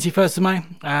the 21st of May,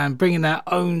 and bringing their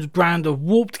own brand of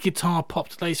warped guitar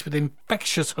pop laced with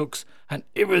infectious hooks and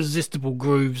irresistible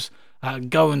grooves.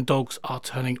 Going Dogs are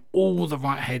turning all the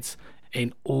right heads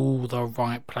in all the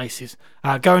right places.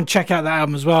 Go and check out that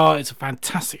album as well. It's a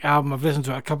fantastic album. I've listened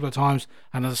to it a couple of times,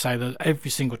 and as I say,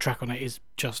 every single track on it is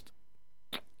just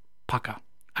pucker.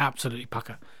 Absolutely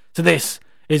pucker. So this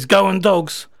is Going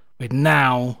Dogs with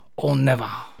Now or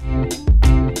Never.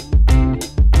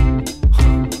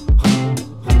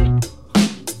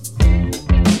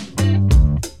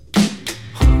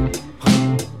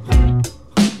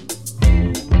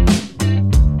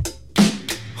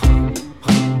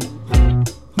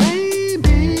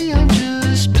 Maybe I'm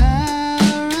just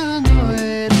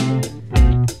paranoid,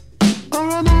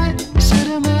 or am I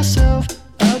setting myself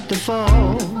up to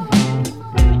fall?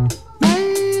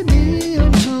 Maybe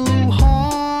I'm too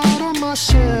hard on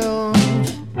myself,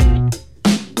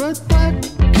 but what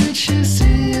could she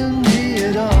see in me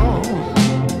at all?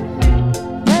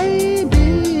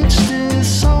 Maybe it's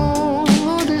this song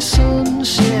or this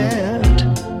sunset,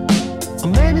 or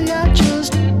maybe I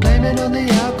just blame it on the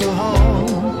alcohol.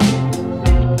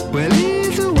 Well,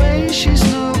 either way, she's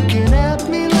looking at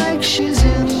me like she's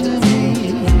into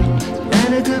me,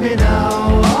 and it could be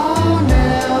now or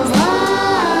never.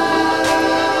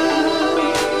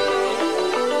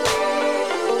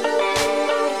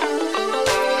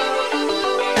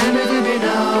 And it could be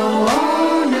now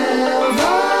or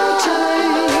never.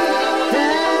 Take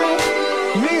that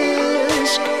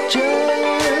risk,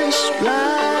 just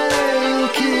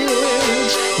like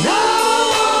kids.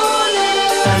 Now or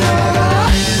never. And I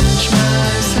gotta pinch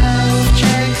myself,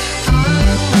 check I'm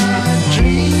not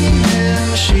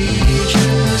dreaming. She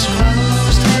just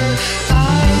closed her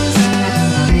eyes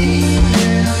and leaned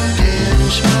in.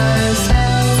 Pinch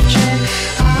myself, check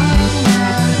I'm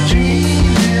not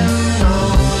dreaming.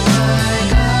 Oh my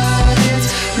God, it's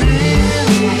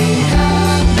really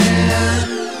happening.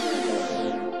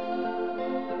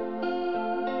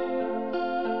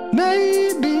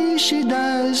 Maybe she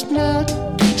does not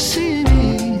see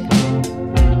me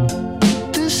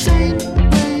the same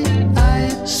way I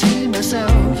see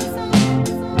myself.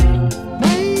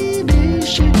 Maybe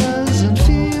she doesn't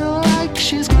feel like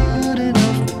she's good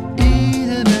enough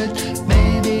either, but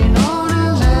maybe not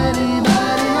as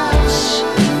anybody else.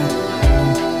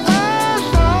 I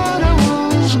thought I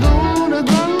was gonna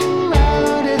grow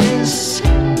out of this,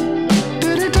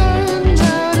 but it turns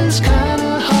out it's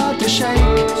kinda hard to shake.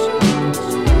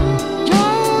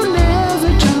 You're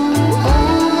never too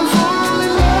old to fall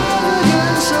in love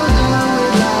again, so do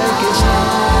it like it's now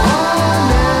or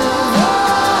never.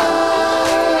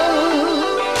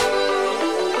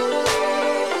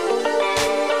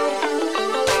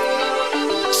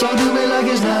 So do me like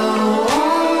it's now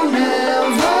or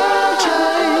never.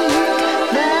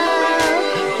 Take that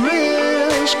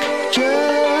risk,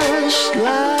 just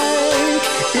like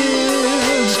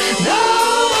it's now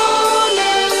or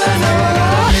never. And I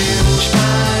gotta pinch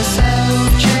myself,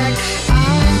 check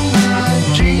I'm not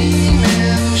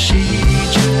dreaming. She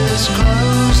just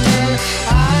closed her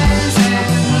eyes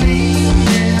and leaned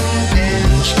in.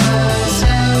 Pinch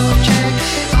myself, check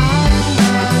I'm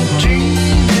not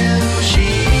dreaming. She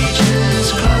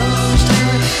just closed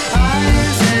her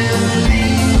eyes and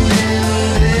leaned in.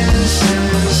 This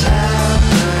is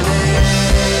happening.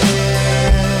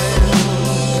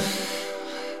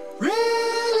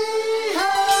 Really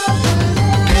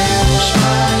happening. Pinch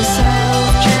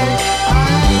myself, check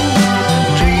I'm not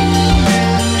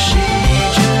dreaming. She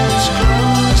just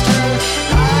closed her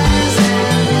eyes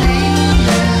and leaned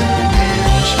in.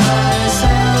 Pinch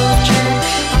myself, check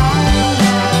I'm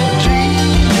not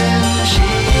dreaming. She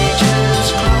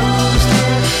just closed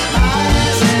her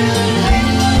eyes and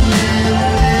leaned in.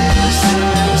 This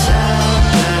is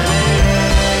happening.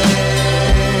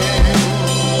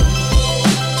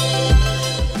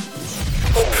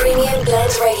 The Premium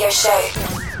Blend Radio Show.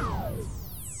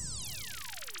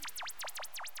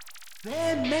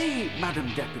 There may, Madam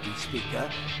Deputy Speaker,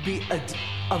 be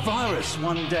a virus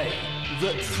one day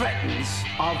that threatens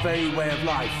our very way of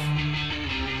life.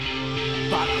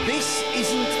 But this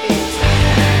isn't it.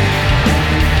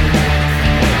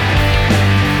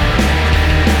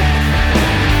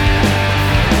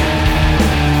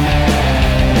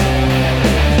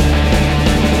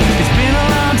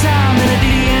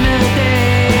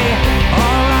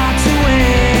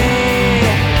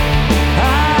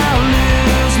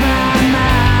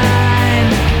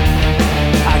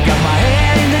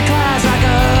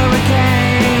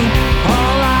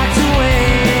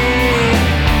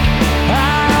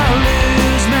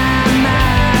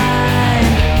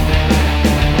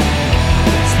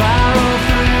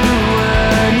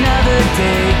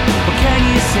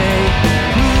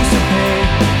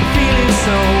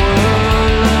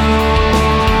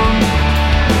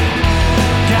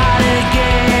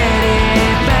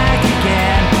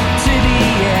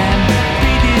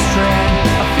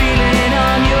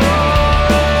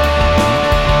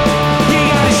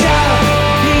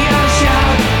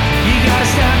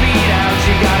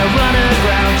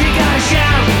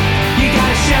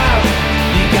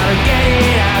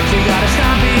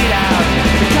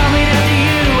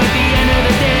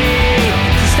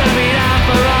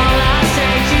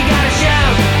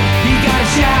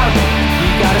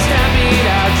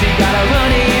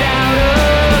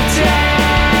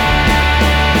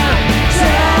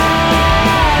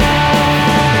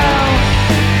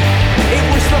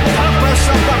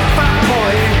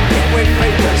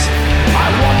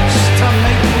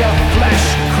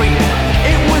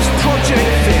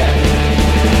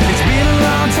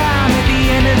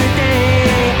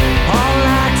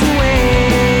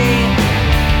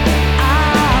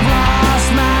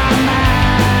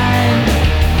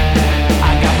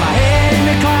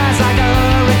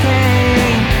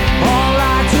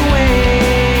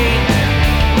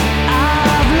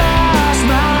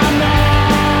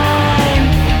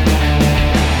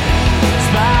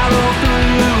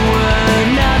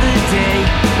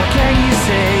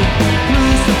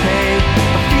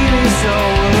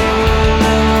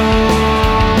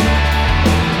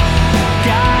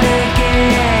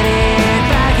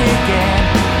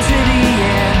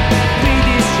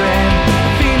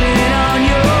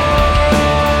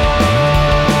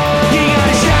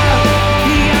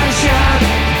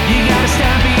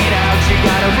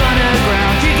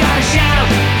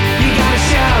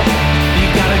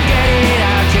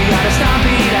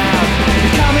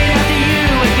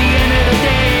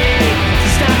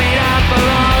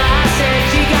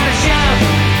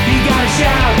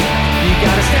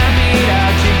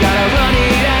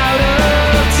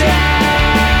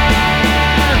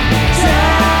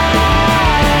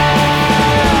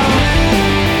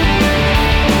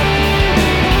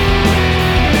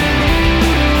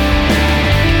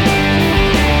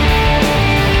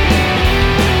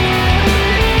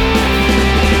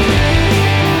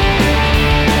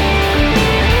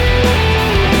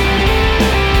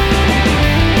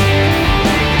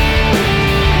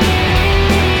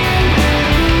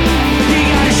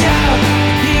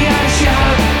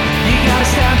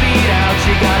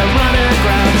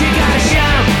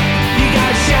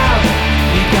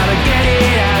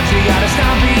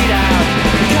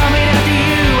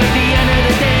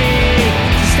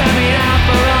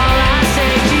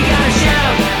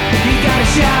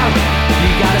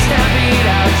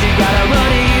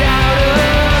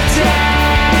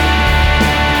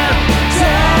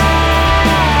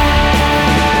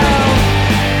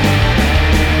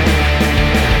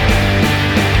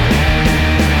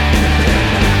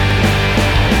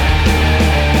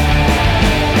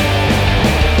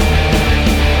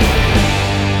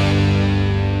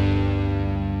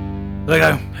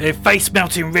 If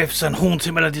face-melting riffs and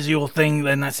haunting melodies are your thing,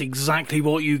 then that's exactly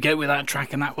what you get with that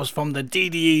track, and that was from the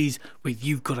DDEs with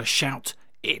You've Gotta Shout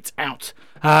It Out.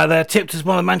 They're tipped as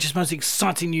one of Manchester's most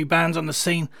exciting new bands on the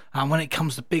scene, and when it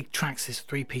comes to big tracks, this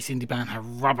three-piece indie band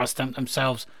have rubber-stamped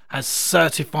themselves as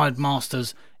certified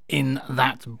masters in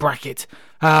that bracket.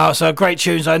 So great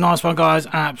tunes, so nice one guys,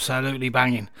 absolutely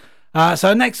banging.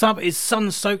 So next up is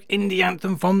Sun-Soaked indie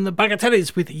anthem from the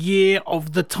Bagatellis with Year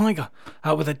of the Tiger.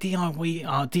 With a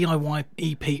DIY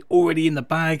EP already in the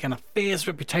bag and a fierce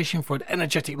reputation for an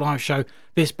energetic live show,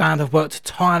 this band have worked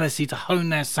tirelessly to hone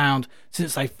their sound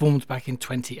since they formed back in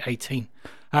 2018.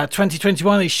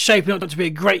 2021 is shaping up to be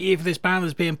a great year for this band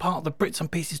as being part of the Brits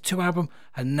and Pieces 2 album,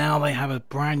 and now they have a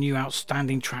brand new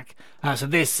outstanding track. So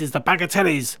this is the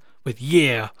Bagatellis with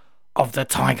Year of the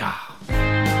Tiger.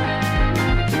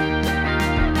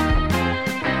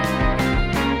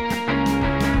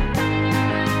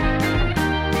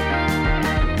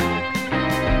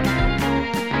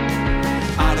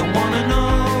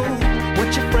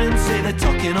 They're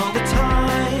talking all the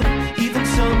time, even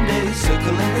some days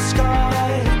circling the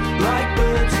sky like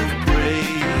birds of prey.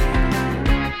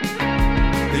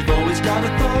 They've always got a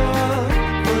thought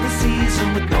for the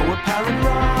season with no apparent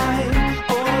rhyme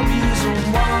or reason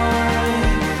why.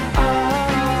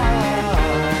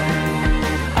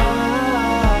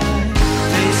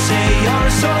 They say you're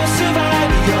a soul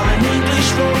survivor, you're an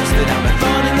English rose that I'm a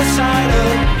thorn in the side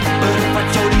of. But if I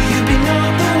told you you'd be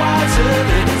none the wiser,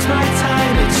 then it's my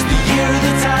time, it's the year of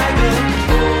the tiger.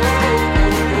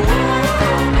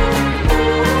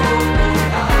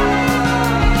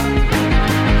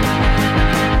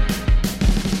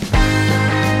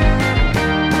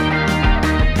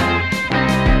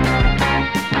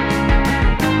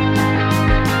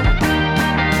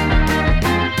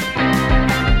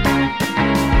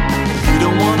 You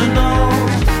don't wanna know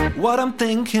what I'm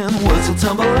thinking, words will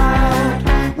tumble out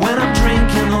when I'm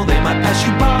drinking, or they might pass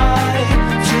you by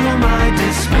to my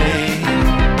dismay.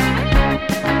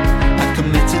 I've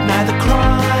committed neither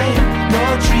crime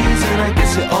nor treason, I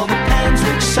guess it all depends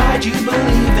which side you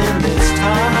believe in this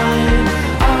time.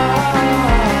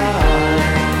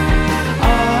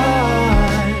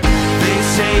 They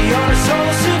say you're a soul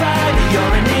survivor,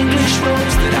 you're an English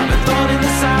rose that I'm a thorn in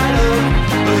the side of.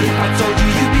 But if I told you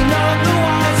you'd be none the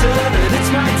wiser, that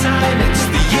it's my time, it's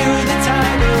the year of the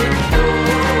tiger.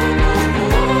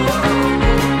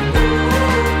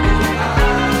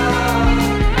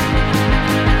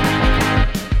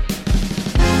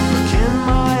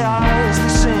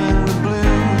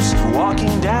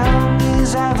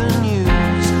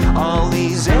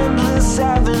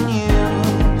 Avenues.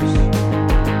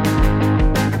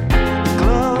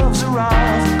 Gloves are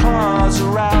off, claws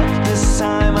are out. This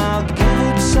time I'll give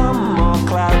it some more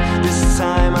clout. This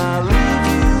time I'll leave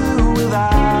you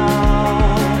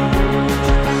without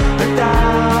a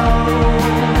doubt.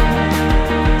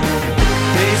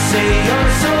 They say you're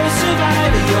a soul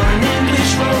survivor, you're an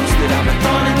English rose that I'm a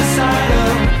thorn in the side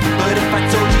of. But if I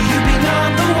told you you'd be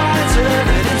none the wiser,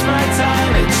 that it's my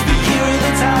time, it's the year of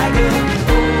the tiger.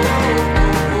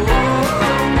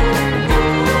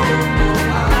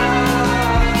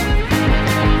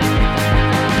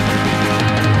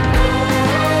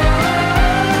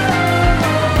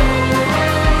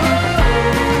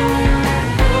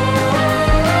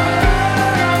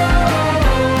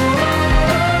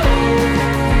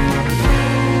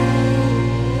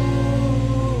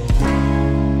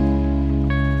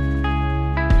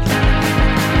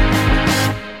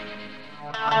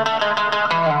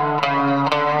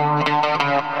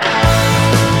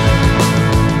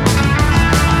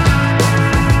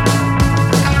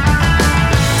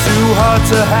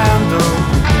 To handle,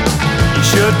 you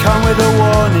should come with a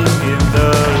warning in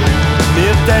the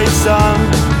midday sun.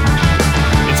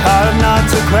 It's hard not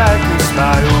to crack a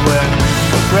smile when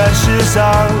the pressure's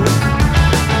out.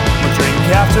 One drink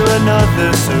after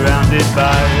another, surrounded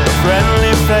by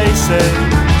friendly faces,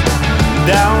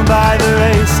 down by the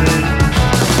races.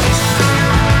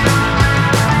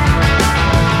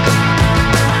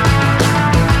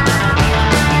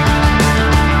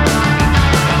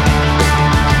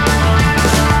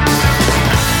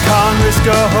 Can't risk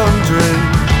 100,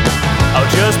 I'll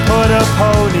just put a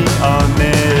pony on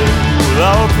it. We'll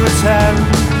all pretend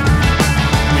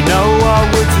we know what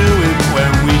we're doing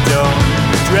when we don't.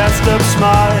 We're dressed up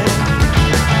smart,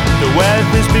 the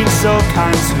weather's been so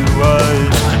kind to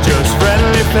us. Just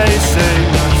friendly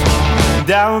faces,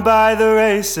 down by the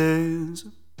races.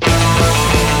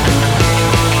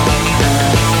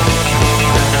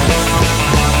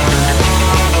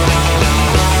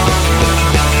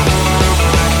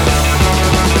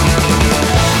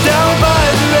 Down by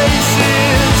the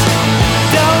races,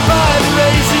 down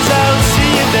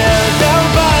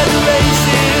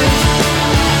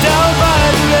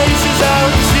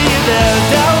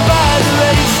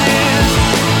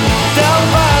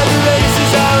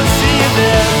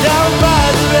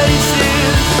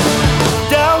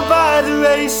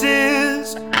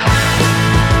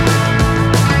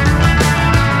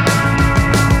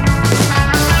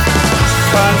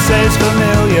say it's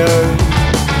familiar.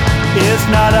 It's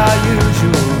not our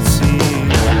usual scene,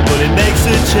 but it makes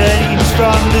a change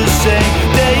from the same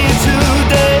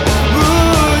day-to-day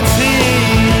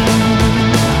routine.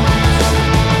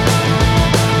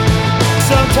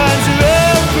 Sometimes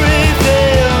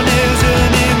everything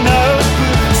isn't enough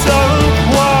for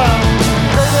someone.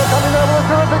 Coming over a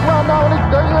terrific run now, and it's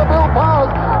Daniel Bill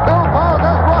Powers. Bill Powers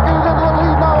has Rocky into the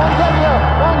lead now on Daniel,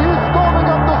 and he's storming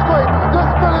up the straight. The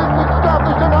spin is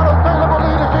established and unassailable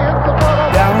lead as she hits the photo.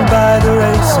 Down by the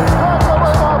racing,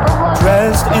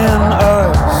 dressed in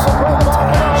earth,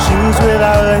 shoes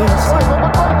without laces.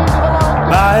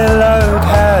 My luck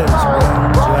has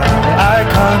run dry. I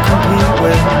can't compete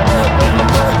with these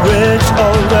rich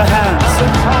older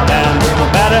handsome men. No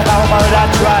matter how hard I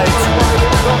try to,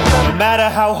 no matter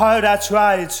how hard I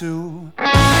try to.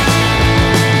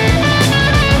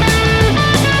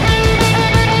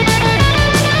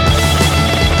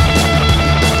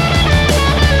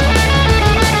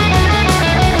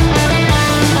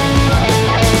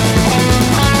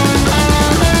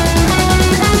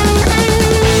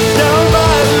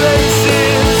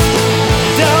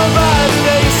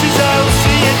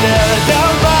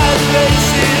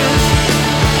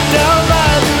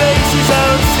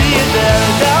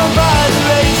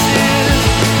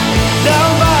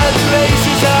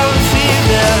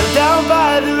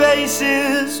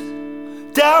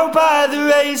 Down by the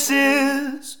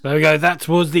races. There we go. That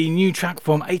was the new track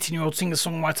from 18-year-old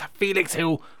singer-songwriter Felix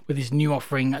Hill with his new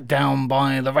offering, Down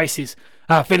by the Races.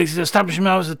 Felix is established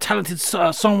himself as a talented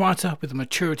songwriter with a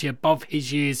maturity above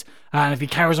his years, and if he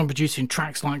carries on producing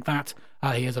tracks like that,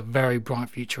 he has a very bright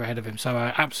future ahead of him. So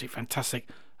absolutely fantastic.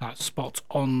 Spot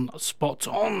on, spot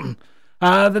on.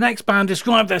 The next band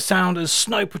described their sound as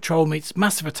Snow Patrol meets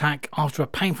Massive Attack after a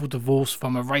painful divorce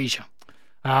from Erasure.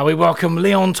 We welcome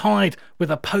Leon Tide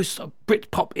with a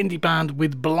post-Britpop indie band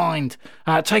with Blind.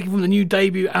 Taken from the new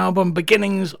debut album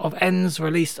Beginnings of Ends,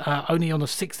 released only on the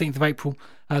 16th of April.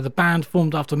 The band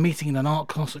formed after meeting in an art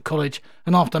class at college,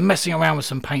 and after messing around with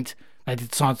some paint, they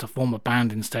decided to form a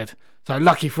band instead. So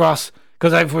lucky for us,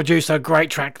 because they've produced a great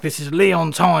track. This is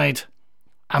Leon Tide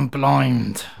and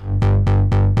Blind.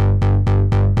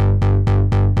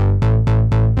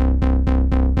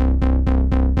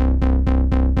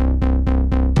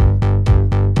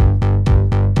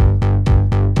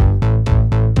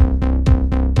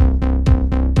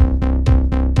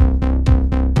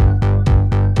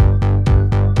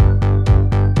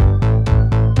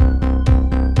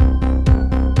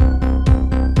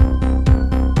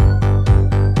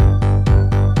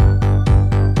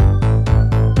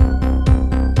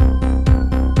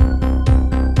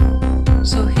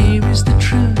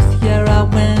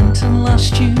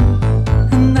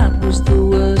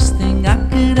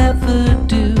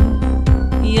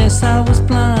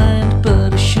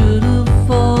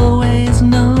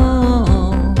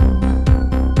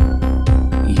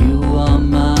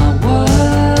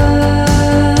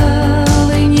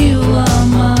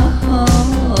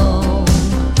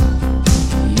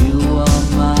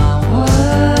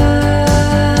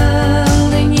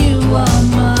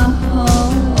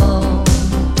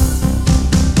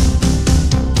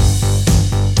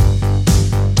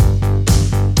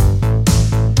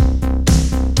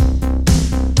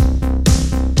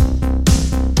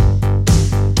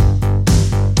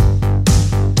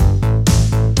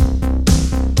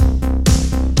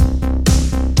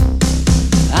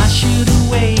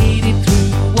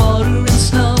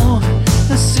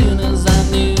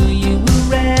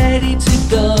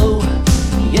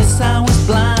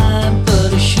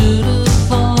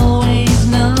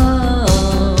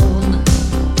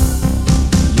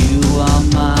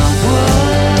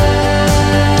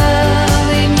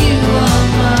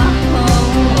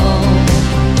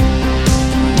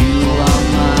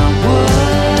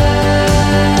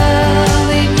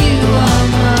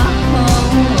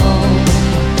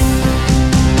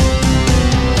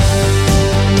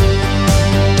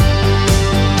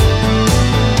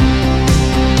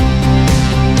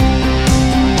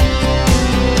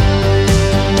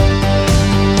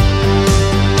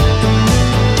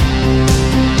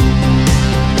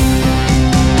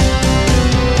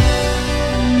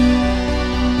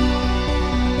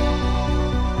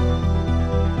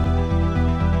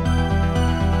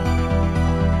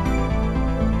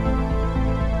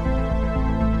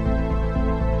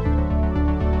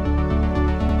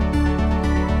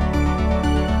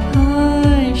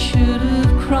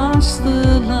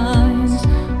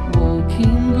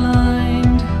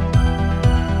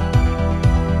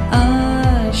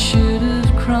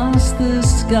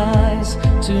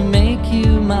 To make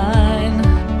you mine.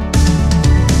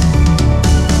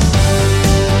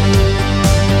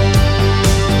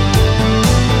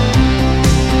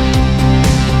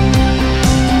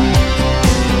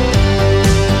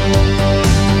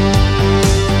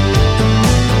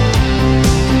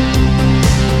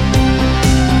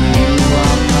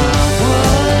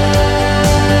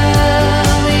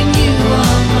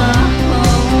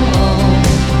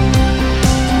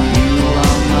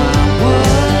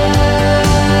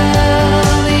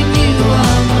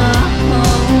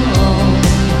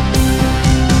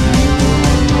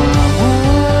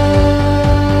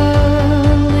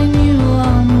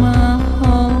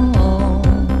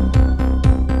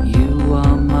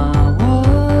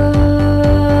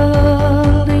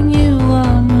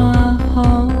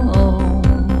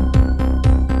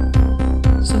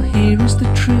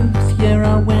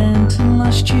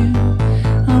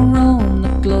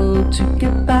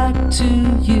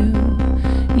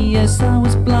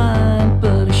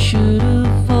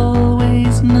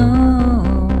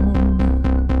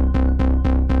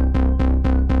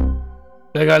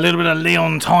 There we go, a little bit of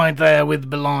Leon Tide there with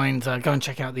Blind. Go and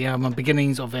check out the album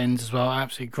Beginnings of Ends as well.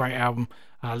 Absolutely great album.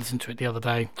 I listened to it the other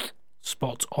day.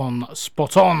 Spot on,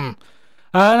 spot on.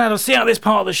 Now to see out this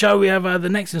part of the show, we have the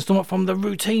next instalment from The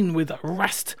Routine with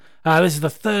Rest. This is the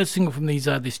third single from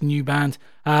this new band.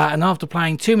 And after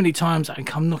playing too many times and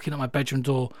come knocking at my bedroom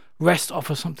door, Rest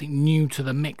offers something new to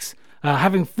the mix.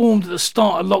 Having formed at the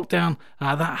start of lockdown,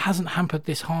 that hasn't hampered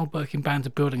this hard-working band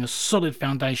to building a solid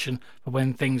foundation for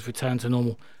when things return to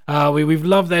normal. We've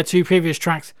loved their two previous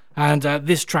tracks, and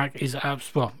this track is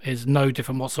no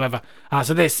different whatsoever.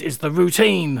 So this is The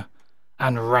Routine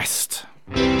and Rest.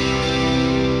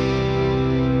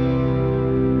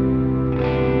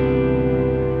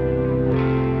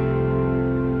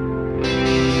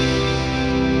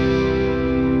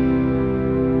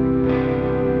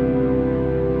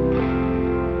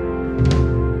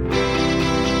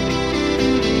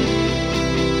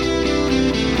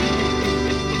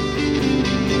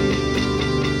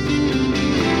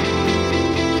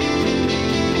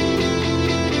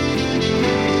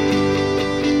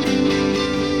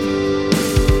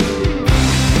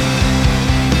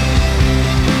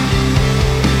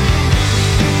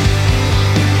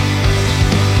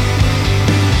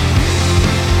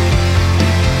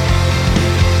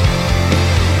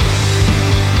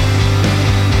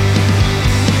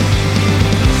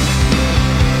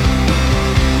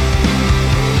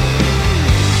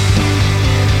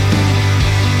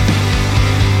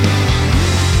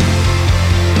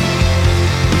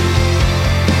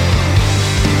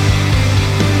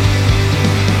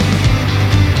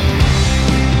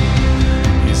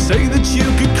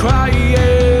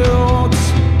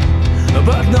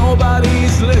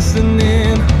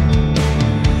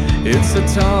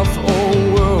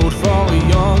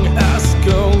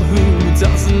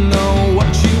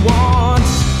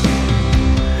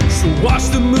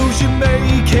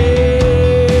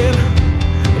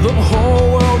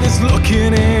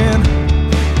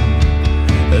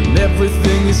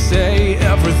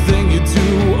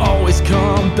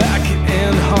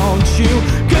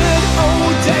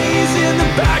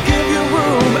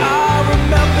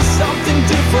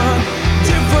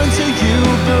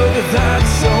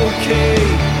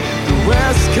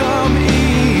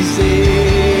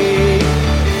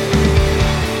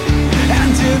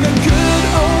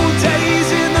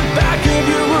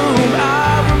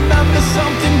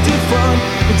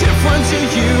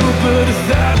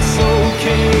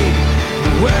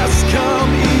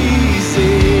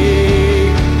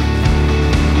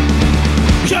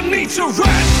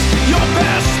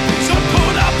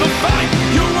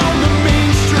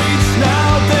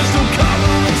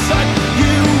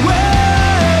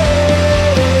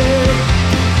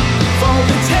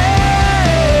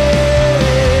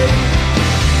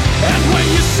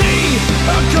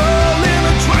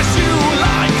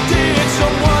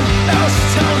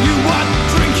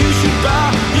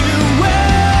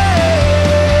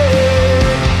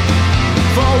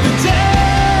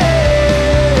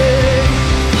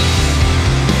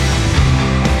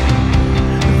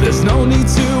 No need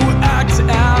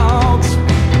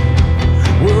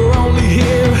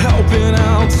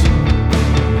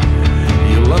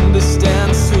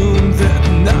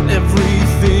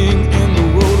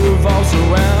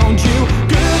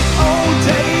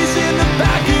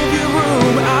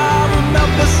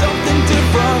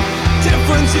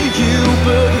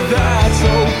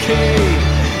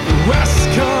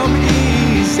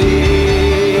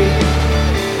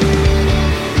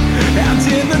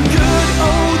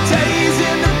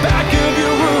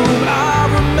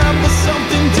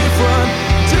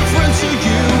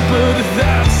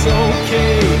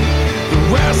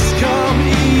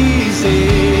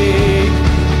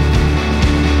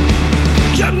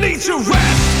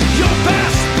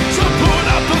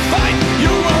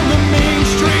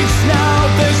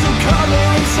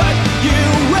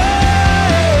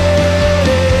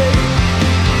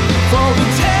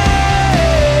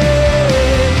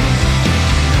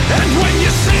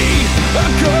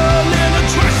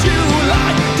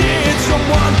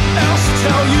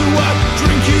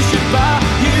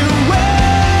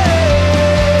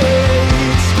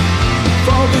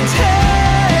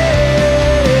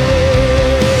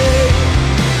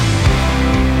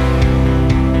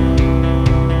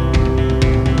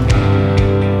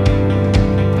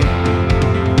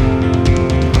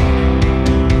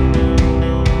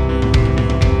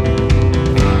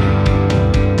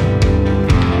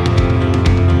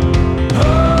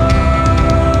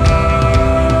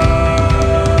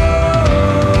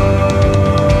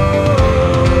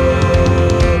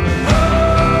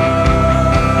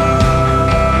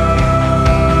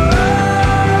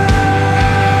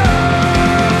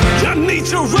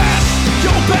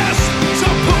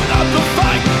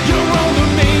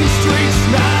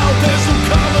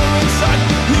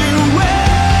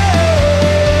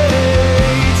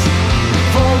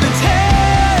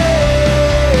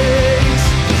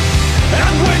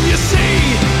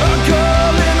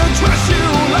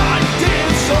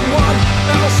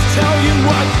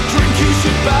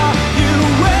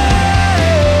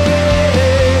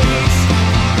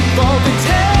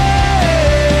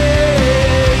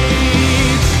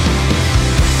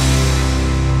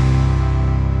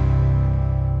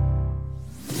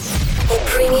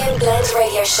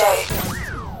Show.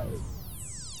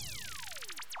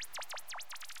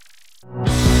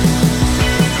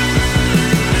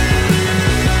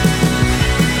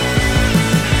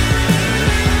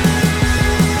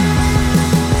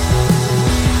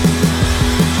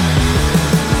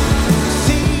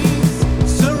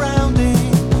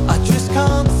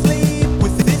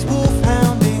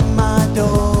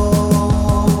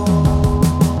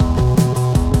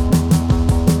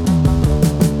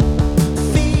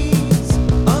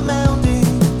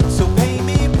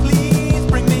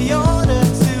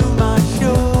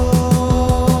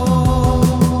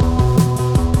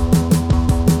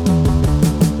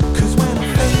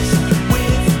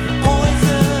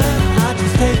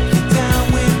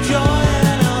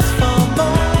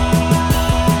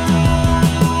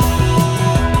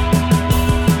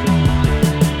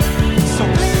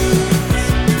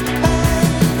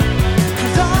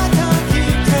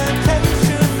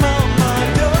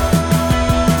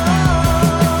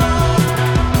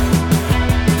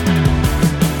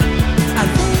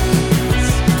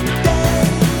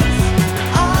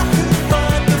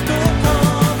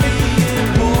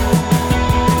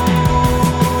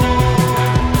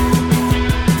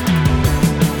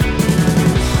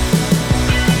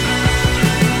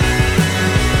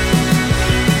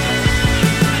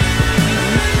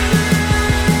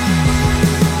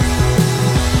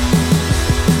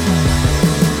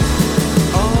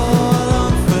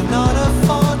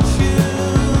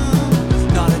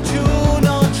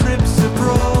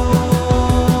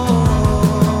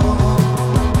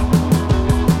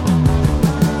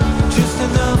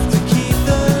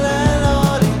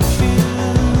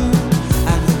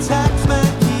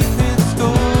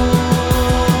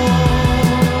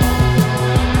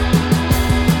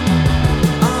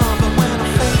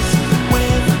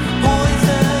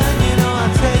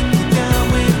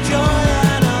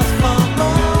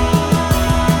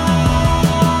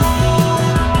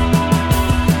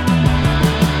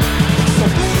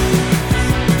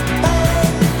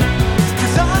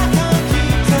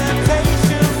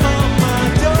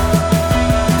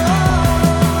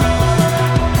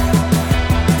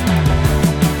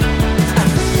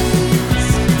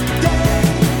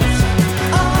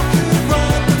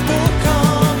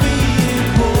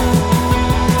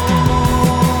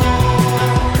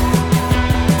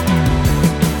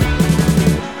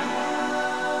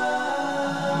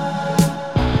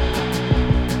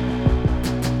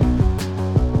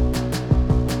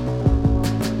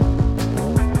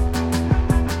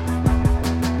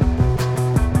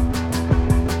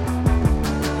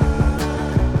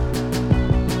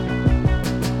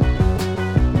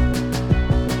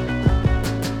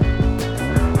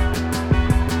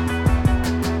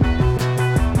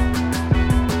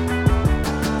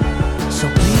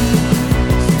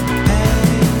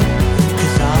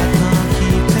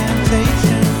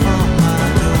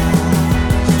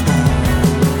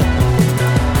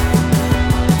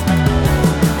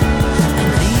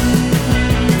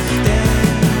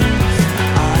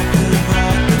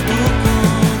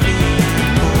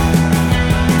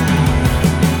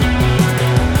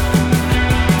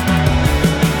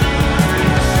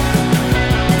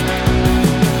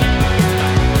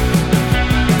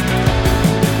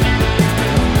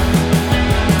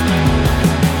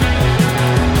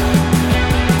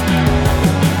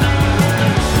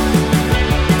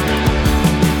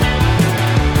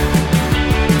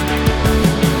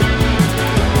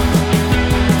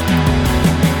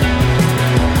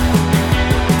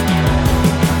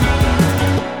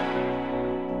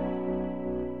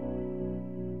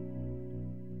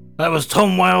 That was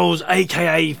Tom Wells,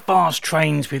 aka Fast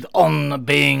Trains, with On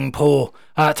Being Poor.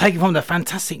 Taken from the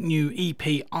fantastic new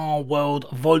EP Our World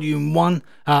Volume 1,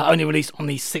 only released on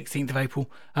the 16th of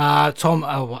April. Tom,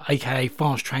 aka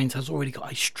Fast Trains, has already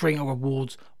got a string of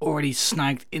awards already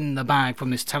snagged in the bag from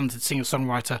this talented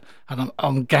singer-songwriter, and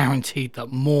I'm guaranteed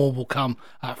that more will come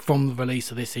from the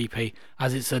release of this EP,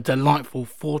 as it's a delightful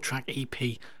 4-track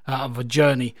EP of a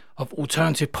journey of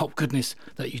alternative pop goodness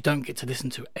that you don't get to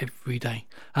listen to every day.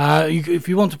 If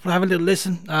you want to have a little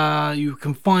listen, you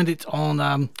can find it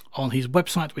on his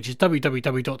website, which is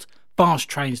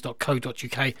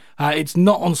www.fasttrains.co.uk. It's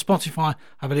not on Spotify.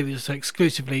 I believe it's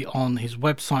exclusively on his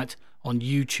website, on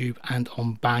YouTube and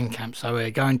on Bandcamp,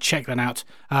 so go and check that out.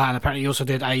 And apparently he also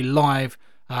did a live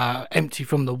Empty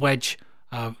from the Wedge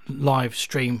live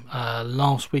stream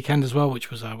last weekend as well,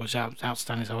 which was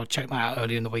outstanding, so I'll check that out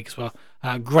early in the week as well.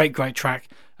 Great track,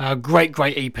 great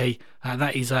EP.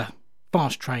 That is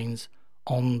Fast Trains,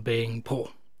 On Being Poor.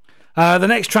 The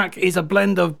next track is a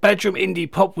blend of bedroom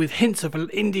indie pop with hints of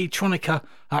indie tronica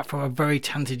from a very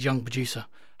talented young producer.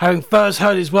 Having first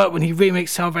heard his work when he remixed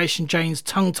Salvation Jane's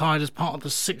Tongue Tied as part of the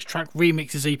 6-track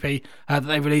remixes EP that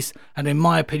they released, and in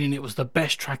my opinion it was the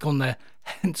best track on there,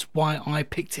 hence why I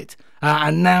picked it.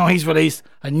 And now he's released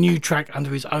a new track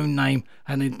under his own name,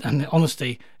 and in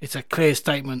honesty, it's a clear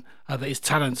statement that his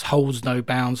talents holds no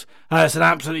bounds. It's an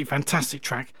absolutely fantastic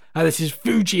track. This is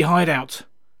Fuji Hideout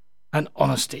and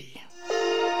Honesty.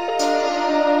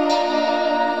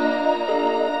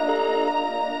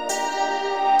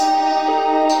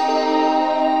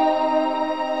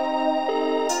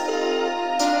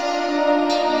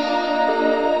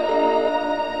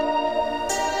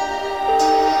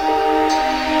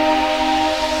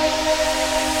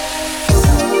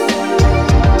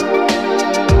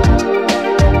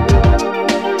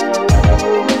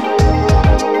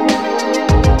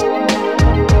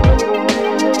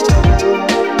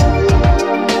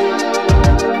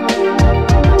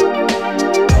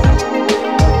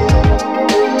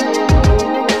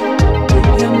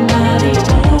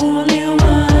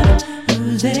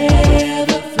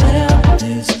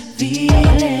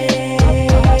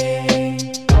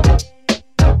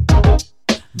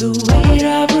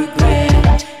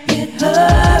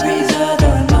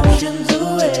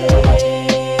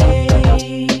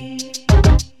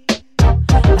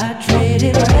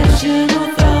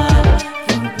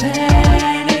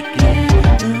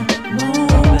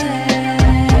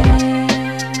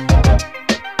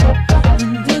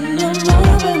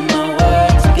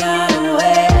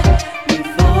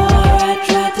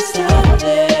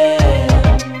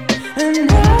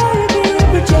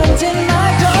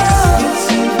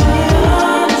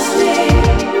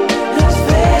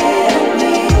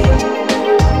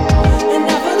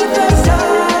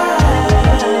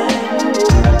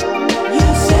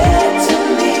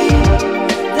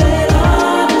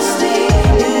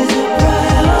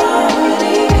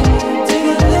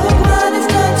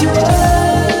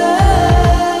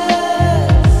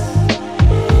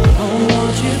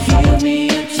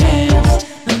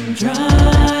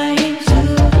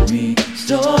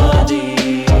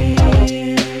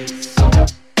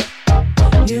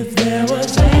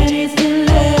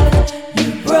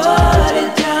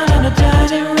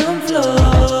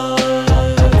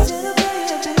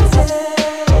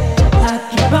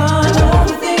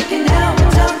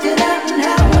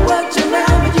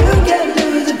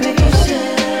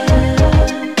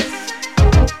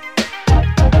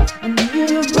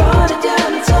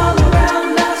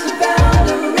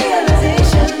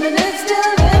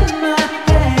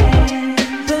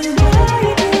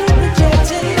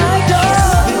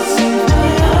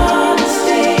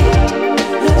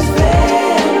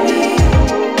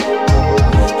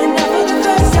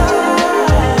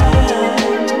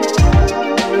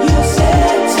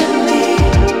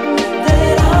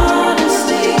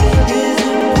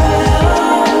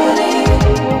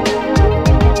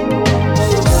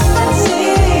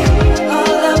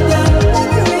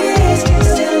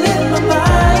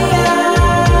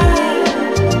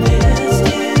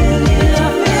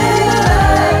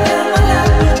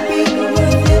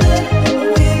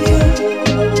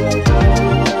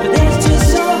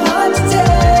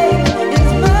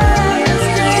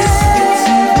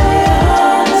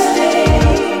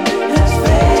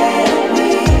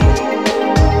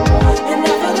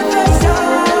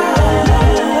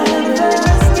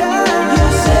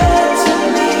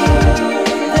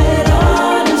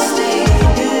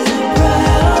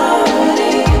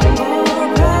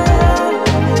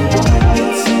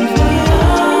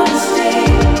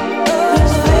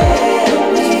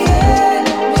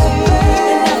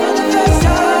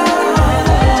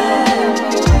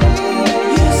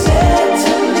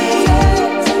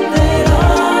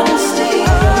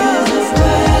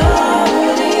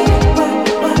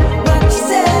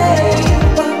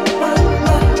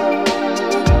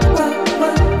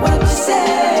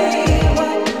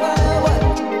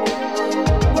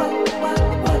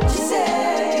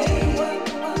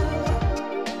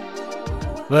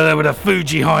 With a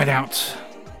Fuji Hideout.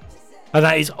 And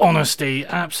that is Honesty.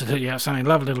 Absolutely outstanding.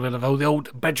 Love a little bit of the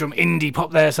old bedroom indie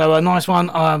pop there. So a nice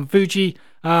one. Fuji,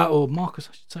 or Marcus,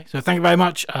 I should say. So thank you very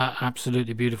much.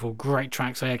 Absolutely beautiful. Great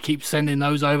tracks there. Keep sending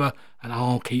those over and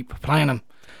I'll keep playing them.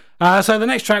 So the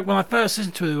next track, when I first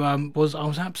listened to I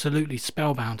was absolutely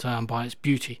spellbound by its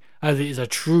beauty, as it is a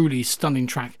truly stunning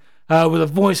track. With a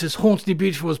voice as hauntingly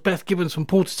beautiful as Beth Gibbons from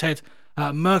Portishead,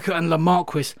 Mercury and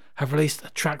LaMarquis have released a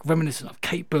track reminiscent of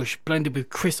Kate Bush blended with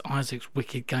Chris Isaac's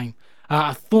Wicked Game.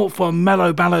 A thoughtful and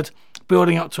mellow ballad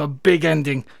building up to a big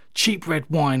ending. Cheap Red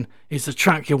Wine is the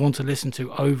track you'll want to listen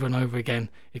to over and over again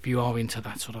if you are into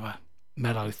that sort of a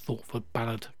mellow, thoughtful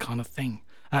ballad kind of thing.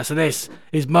 So this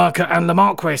is Mercury and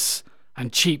LaMarquis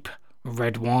and Cheap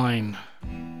Red Wine.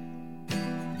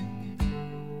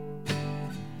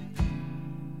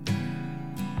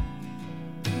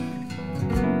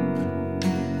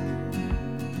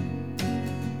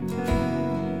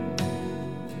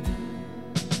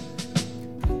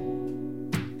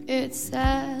 It's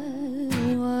sad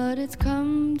what it's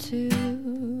come to.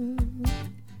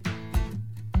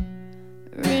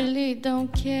 Really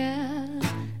don't care,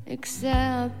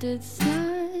 except it's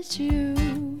not you.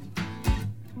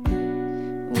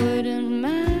 Wouldn't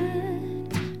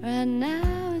mind right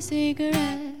now a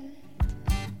cigarette.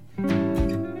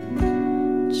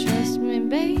 Trust me,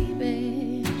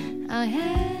 baby, I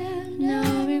have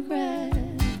no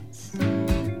regrets.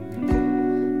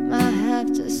 Might have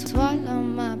to swallow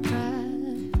my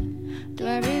pride. Do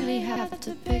I really have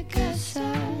to pick a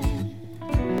side?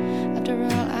 After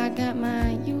all, I got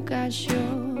mine, you got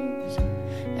yours.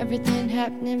 Everything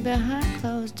happening behind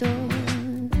closed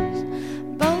doors.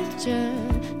 Both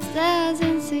just as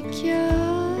insecure.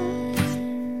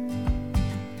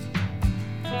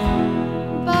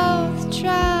 Both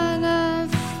trying to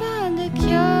find a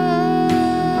cure.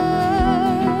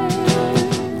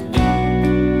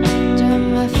 Drown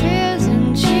my fears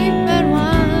in cheap red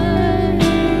wine.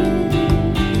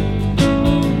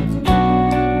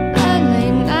 A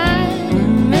late night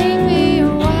and maybe a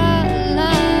white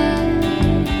lie.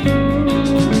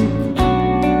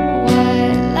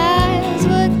 White lies,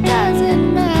 what doesn't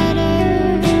matter.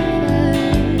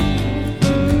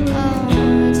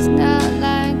 Oh, it's not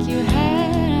like you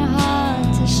had a heart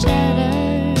to shatter.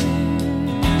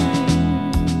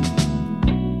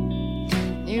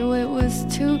 Knew it was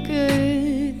too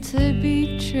good to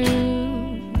be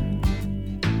true.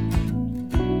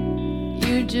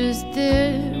 You just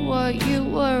did what you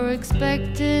were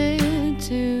expected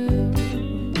to.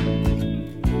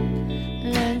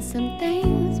 Learn some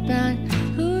things about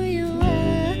who you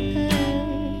were.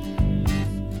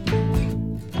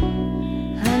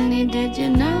 Honey, did you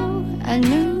know I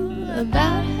knew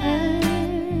about her?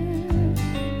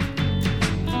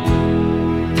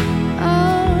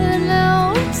 Oh,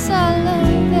 now it's all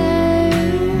over.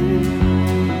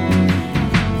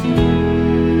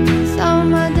 So,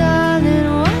 my darling,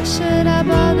 why should I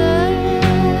bother?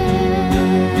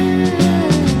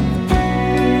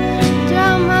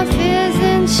 Drown my fears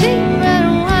in cheap red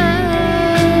wine.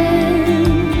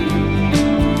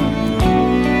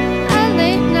 A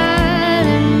late night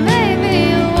and maybe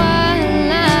a white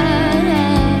lie.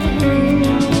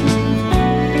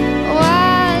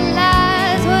 White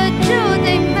lies, what do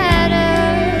they matter?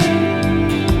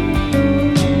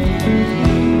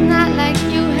 Not like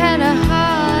you had a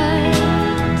heart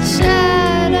to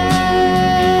shatter.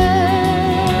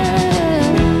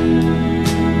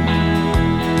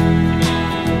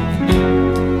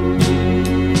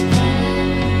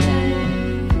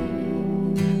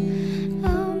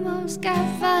 Almost got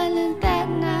violent that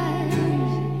night.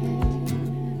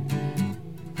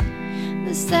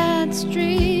 The sad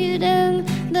street and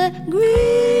the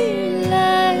green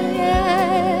light.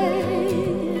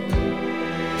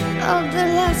 Oh, the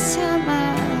last time I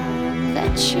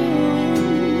let you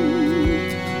in,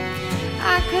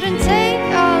 I couldn't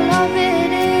take all of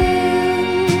it in.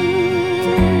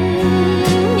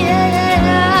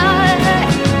 Yeah,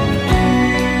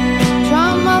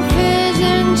 drown my fears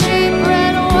in cheap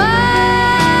red wine.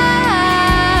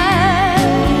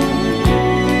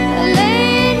 A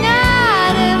late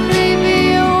night and maybe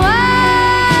a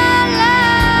white lie.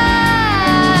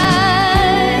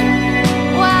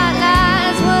 White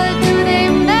lies, what do they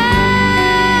matter?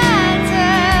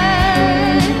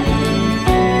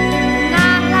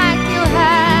 Not like you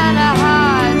had a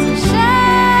heart to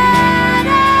shatter.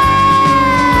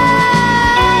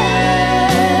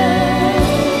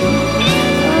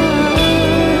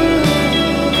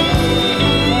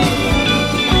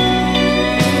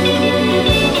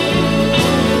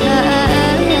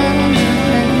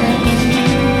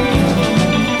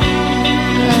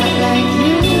 Not like you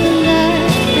had a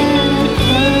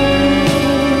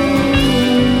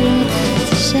heart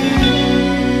to shatter.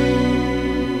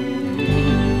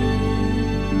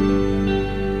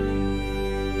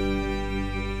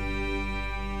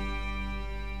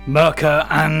 Merker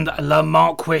and La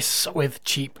Marquis with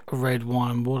Cheap Red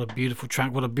Wine. What a beautiful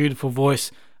track, what a beautiful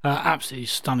voice. Absolutely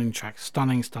stunning track.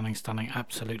 Stunning.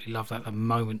 Absolutely love that the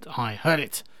moment I heard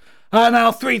it.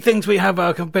 Now, three things we have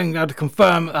been able to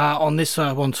confirm on this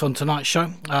on tonight's show.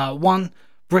 One,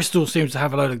 Bristol seems to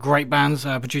have a load of great bands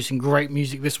producing great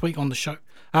music this week on the show.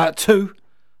 Two,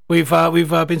 we've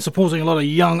been supporting a lot of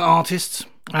young artists.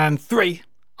 And three,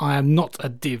 I am not a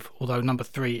div, although number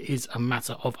 3 is a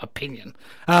matter of opinion.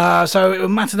 So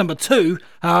matter number 2,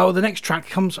 the next track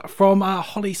comes from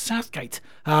Holly Southgate,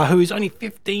 who is only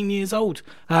 15 years old.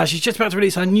 She's just about to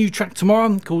release her new track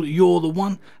tomorrow called You're the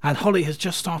One, and Holly has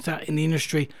just started out in the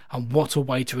industry, and what a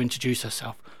way to introduce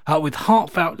herself. With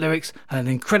heartfelt lyrics and an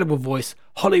incredible voice,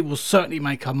 Holly will certainly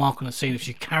make her mark on the scene if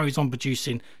she carries on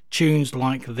producing tunes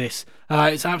like this.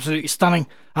 It's absolutely stunning.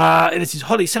 This is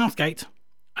Holly Southgate,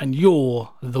 and You're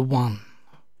the One.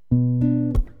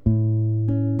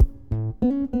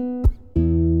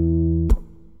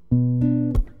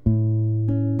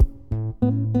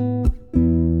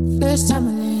 First time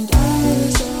I laid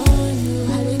eyes on you,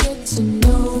 how to get to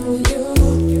know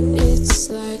you. It's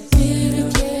like we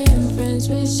became friends,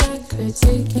 wish I could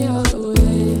take you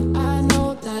away. I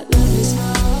know that love is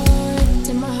hard.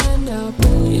 Take my hand, I'll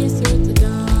pull you through the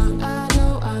dark. I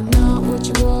know I'm not what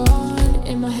you want.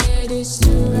 In my head it's too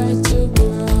right to be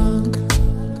wrong.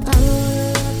 I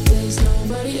know that there's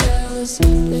nobody else.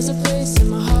 There's a place in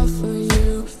my heart for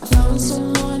you. I found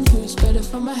someone who's better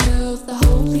for my health. I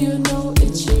hope you know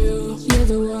it's you. You're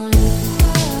the one.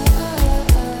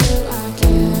 I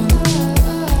can't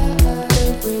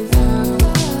live without.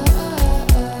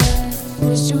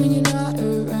 Miss you when you're not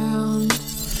around.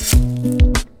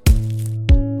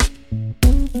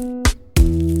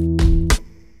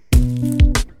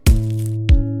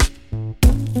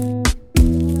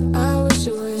 I wish I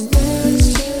was next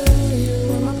to you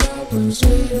when my problems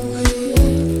fade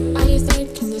away. Are you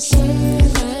thinking the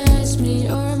same as me,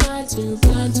 or am I too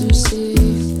blind to see?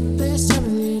 First time I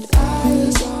laid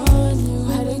eyes on you,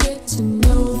 how to get to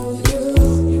know you.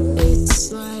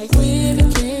 It's like we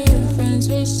became friends,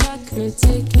 wish I could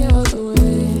take you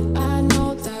away. I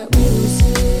know that we will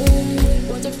see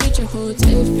what the future holds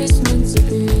if it's meant to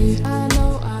be. I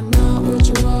know I'm not what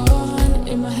you want.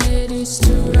 In my head it's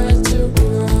too right to be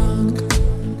wrong.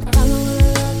 I know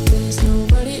that there's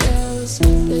nobody else.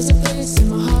 There's a place in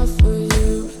my heart for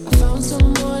you. I found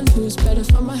someone who's better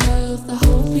for my health. I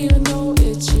hope you know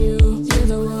it's you. You're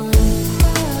the one.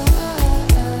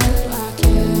 I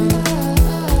can't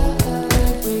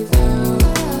live without.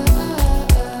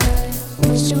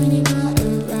 Miss you when you're not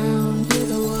around. You're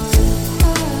the one.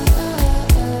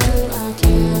 I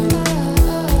can't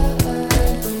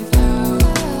live without.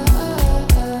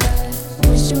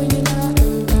 Miss you when you're not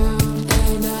around.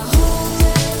 And I hope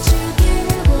that you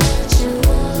get what you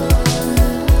want.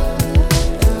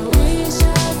 I wish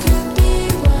I could be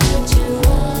what you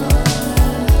want.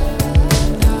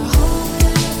 And I hope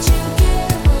that you get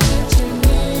what you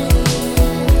need.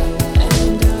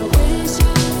 And I wish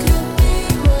I could be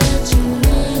what you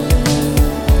need.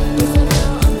 But for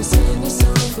now I'm singing this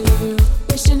song for you,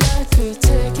 wishing I could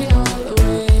take it all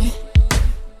away.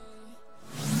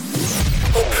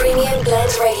 The Premium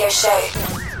Blend Radio Show.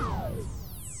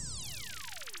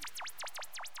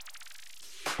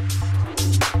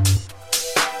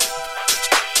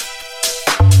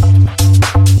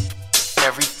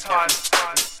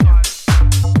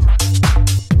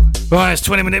 Right, it's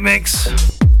 20-minute mix.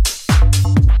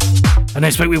 And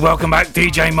this week we welcome back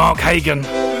DJ Mark Hagan.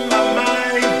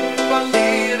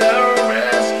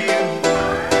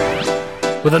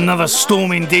 With another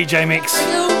storming DJ mix.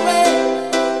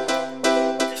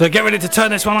 So get ready to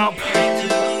turn this one up.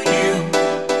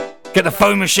 Get the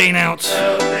phone machine out.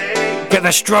 Get the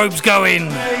strobes going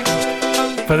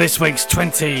for this week's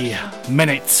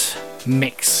 20-minute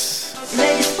mix.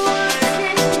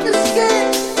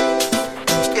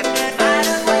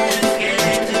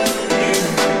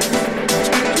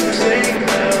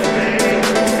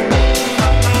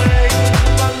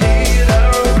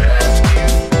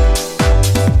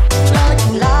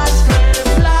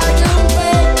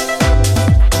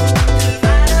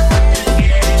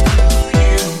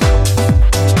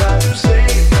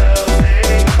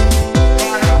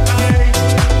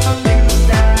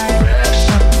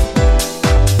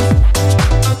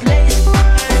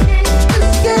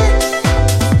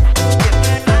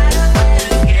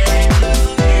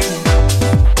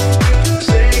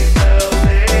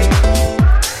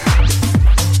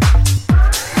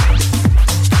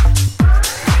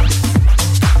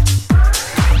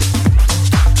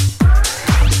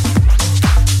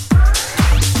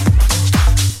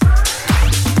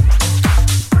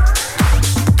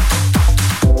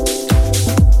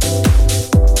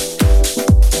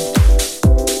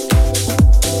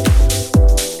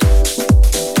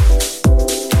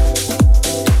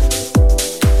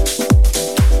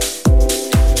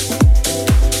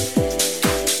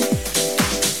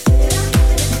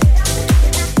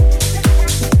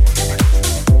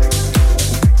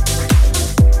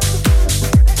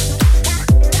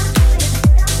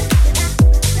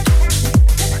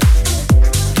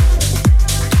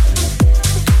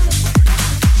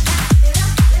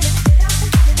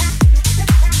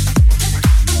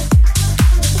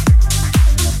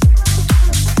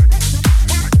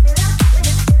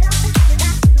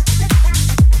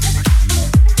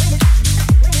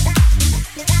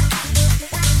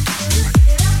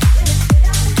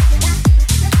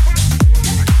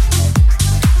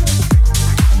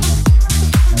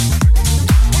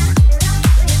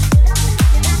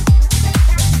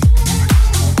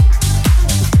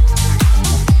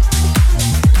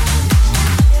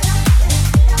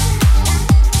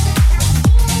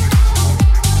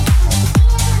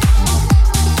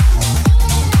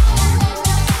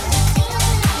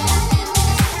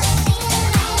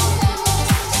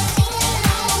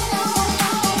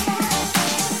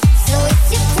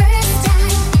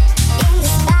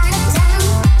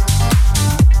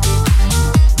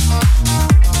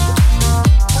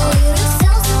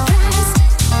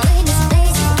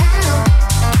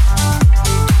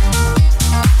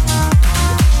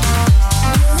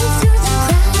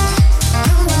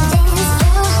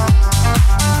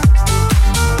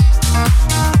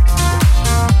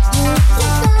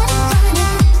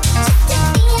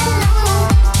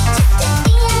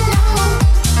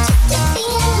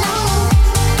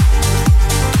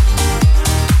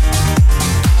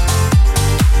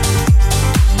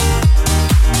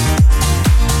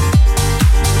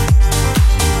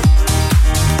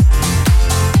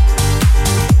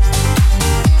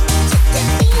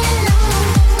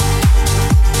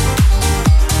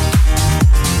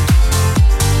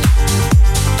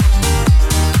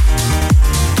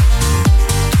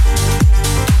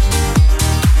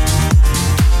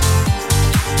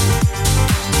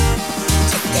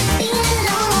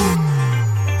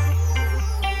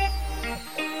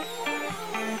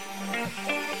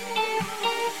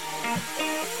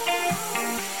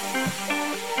 So it's your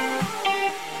first time in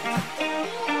this part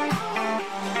of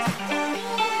town.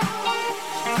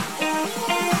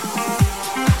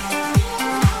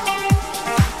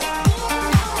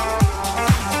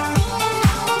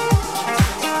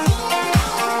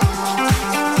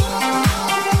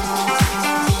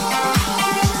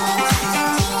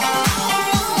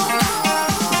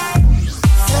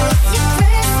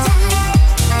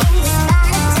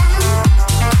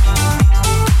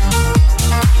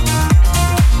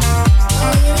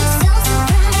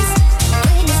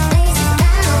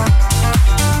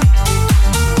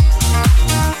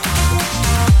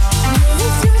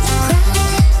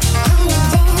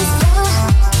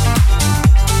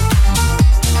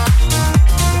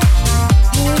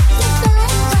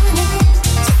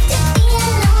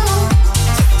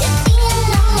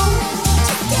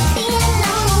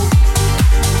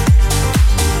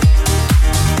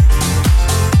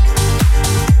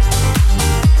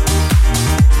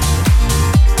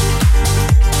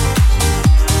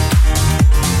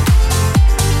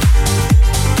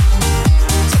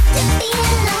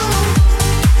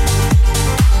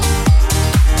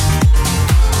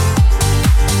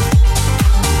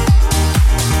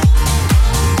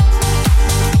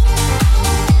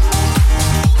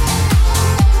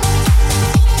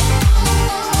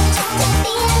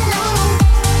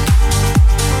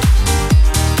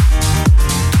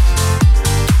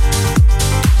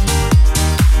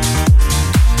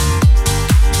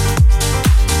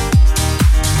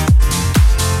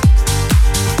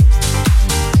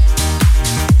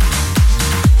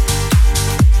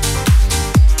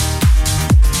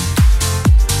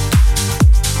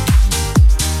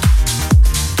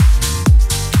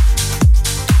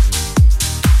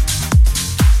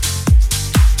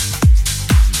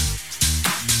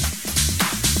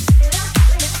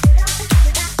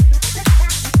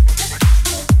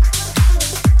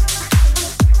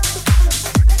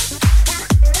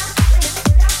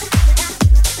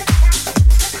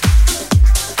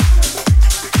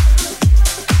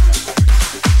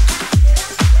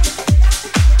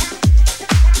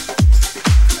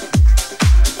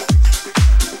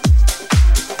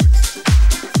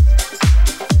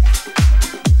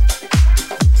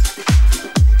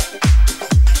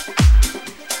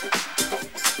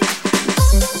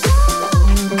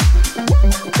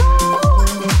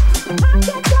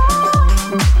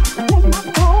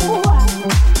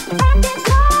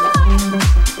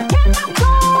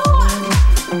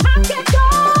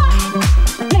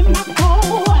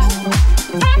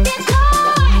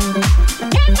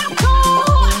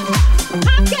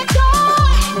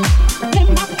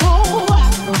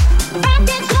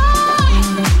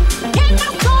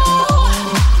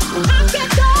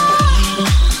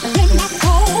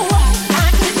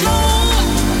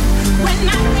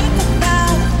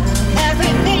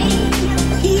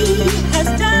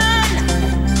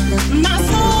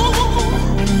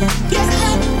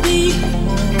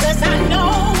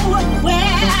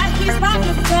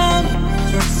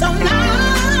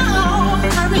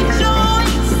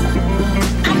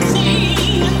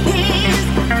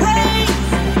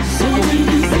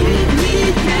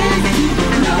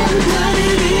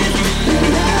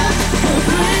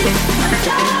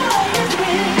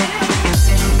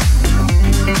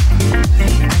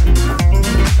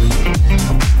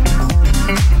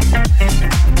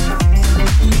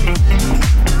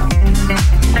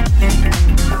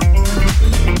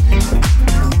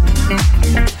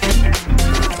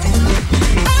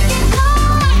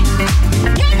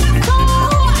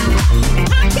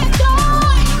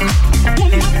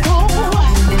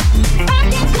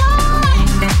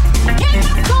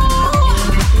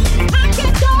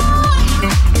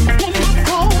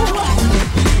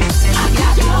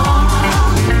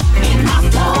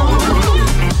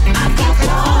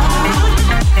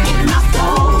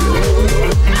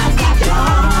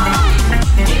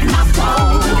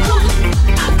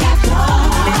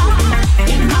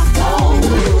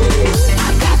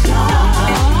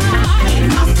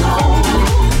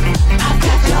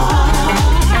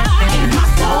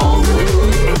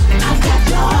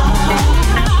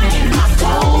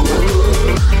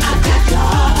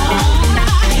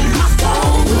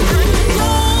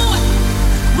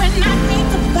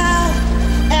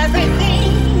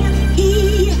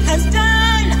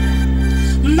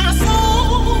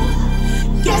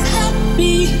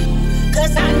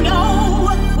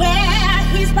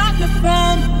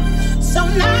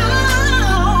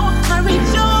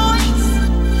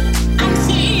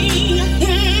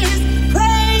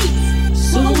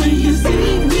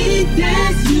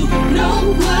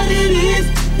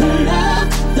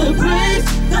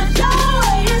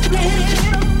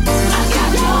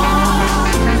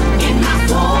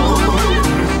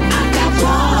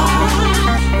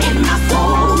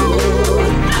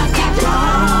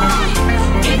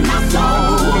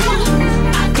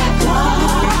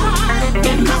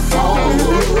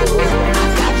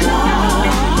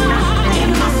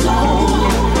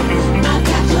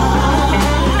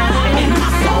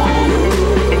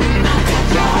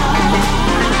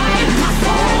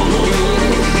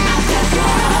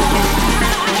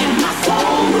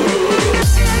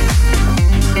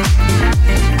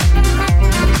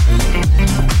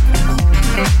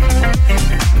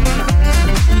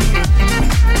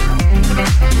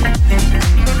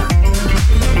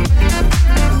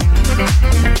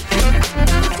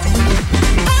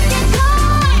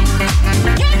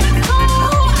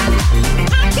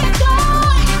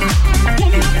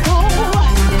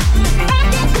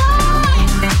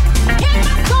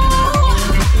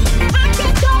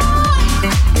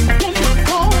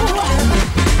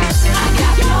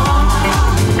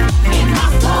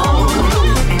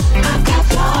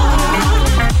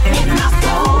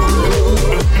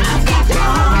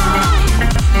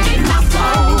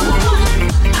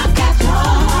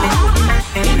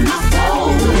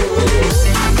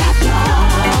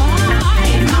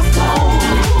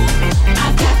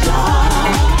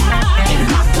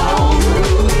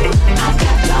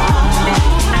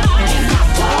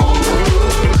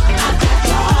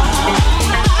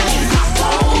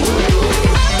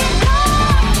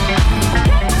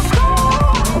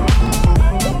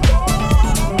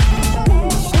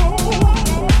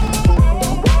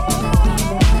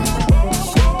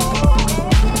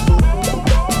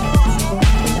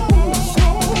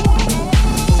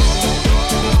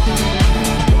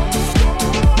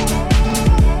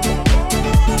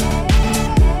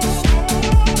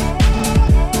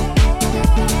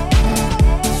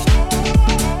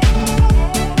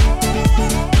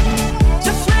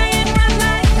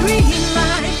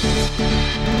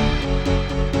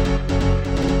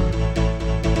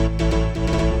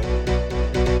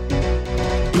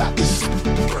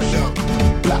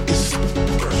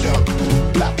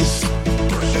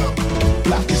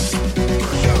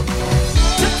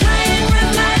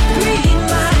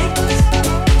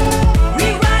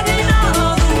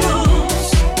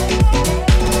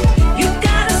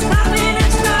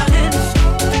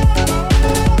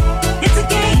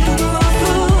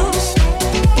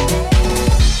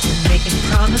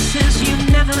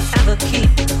 ever keep.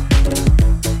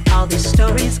 All these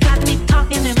stories got me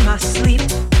talking in my sleep.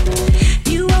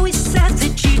 You always said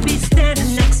that you'd be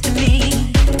standing next to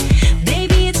me.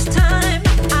 Maybe it's time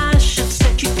I should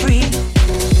set you free.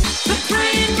 But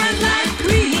playing red light,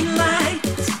 green light,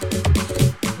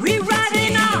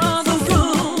 rewriting all the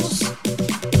rules.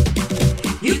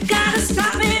 You gotta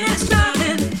stop it and start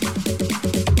it.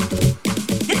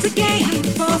 It's a game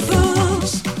for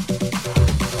fools.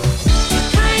 You're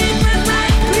playing red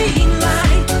light, green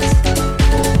light,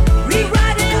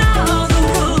 rewriting all the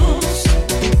rules.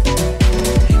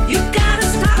 You gotta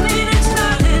stop it and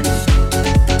start it.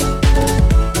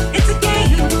 It's a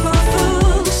game for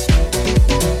fools.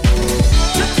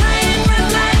 You're playing red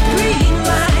light, green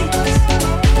light,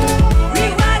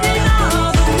 rewriting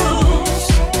all the rules.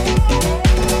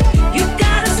 You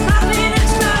gotta stop it and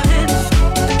start it.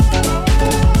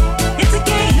 It's a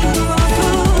game for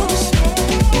fools.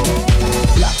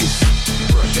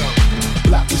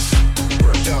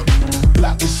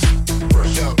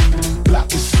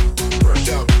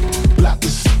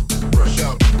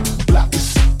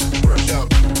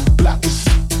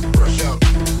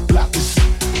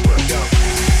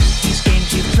 These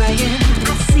games you're playing, I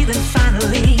see them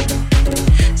finally.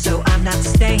 So I'm not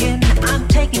staying, I'm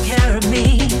taking care of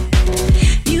me.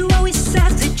 You always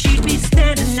said that you'd be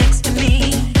standing next to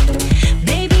me.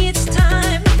 Maybe it's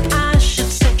time I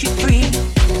should set you free.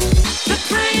 You're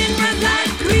playing red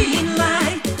light, green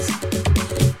light,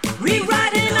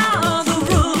 rewriting all the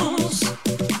rules.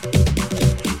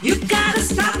 You gotta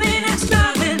stop it and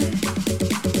start it.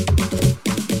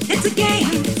 It's a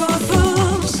game for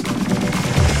fools.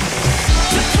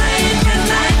 You're playing red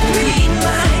light, green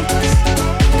light,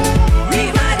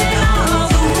 rewriting all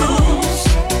the rules.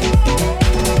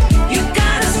 You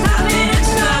gotta stop it and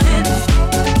start it.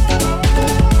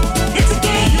 It's a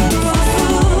game for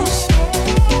fools.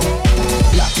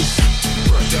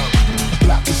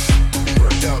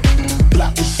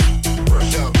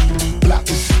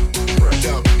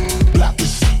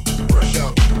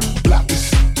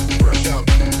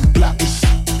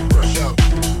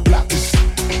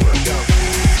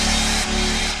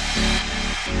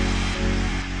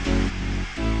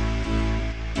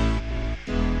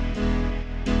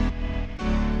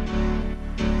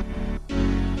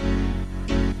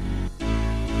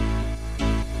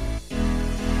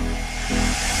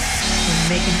 You're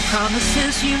making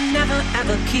promises you never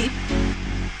ever keep.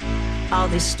 All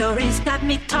these stories got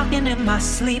me talking in my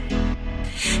sleep.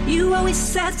 You always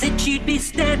said that you'd be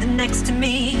standing next to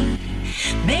me.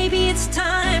 Maybe it's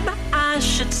time I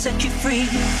should set you free.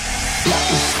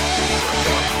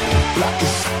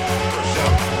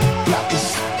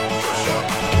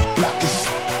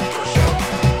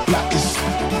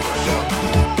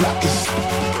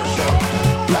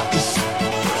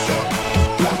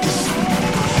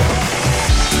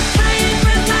 Playing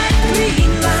red light,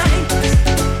 green light,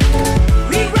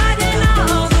 rewriting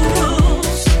all the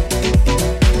rules.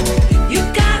 You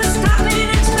gotta stop it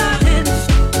and start it.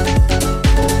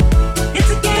 It's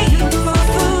a game for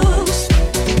fools.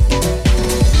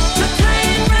 You're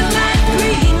playing red light,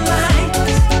 green light,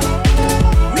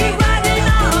 rewriting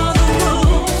all the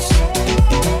rules.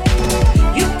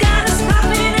 You gotta stop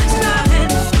it and start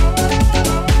it.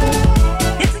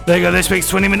 There you go, this week's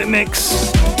 20-minute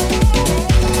mix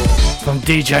from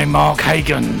DJ Mark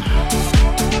Hagan,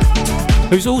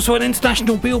 who's also an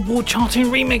international Billboard charting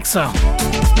remixer,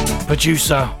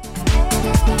 producer,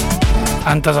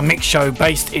 and does a mix show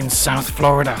based in South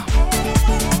Florida.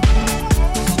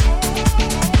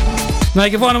 Now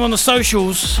you can find him on the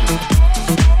socials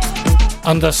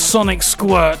under Sonic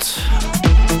Squirt,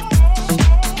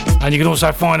 and you can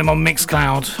also find him on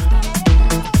Mixcloud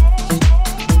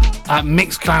at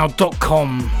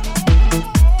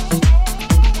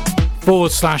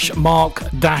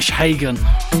mixcloud.com/Mark-Hagan,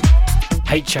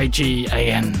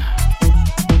 Hagan.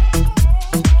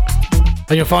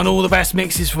 And you'll find all the best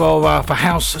mixes for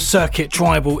house, circuit,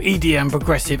 tribal, EDM,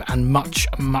 progressive, and much,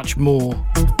 much more.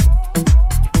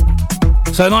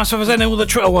 So nice for sending all the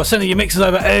sending your mixes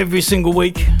over every single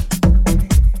week.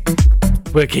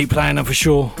 We'll keep playing them for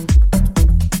sure.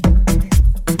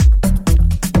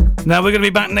 Now we're going to be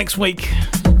back next week.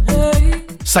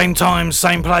 Same time,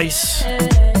 same place.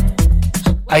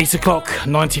 8 o'clock,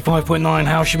 95.9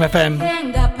 Halsham FM.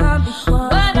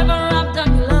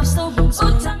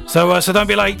 So don't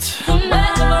be late.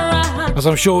 As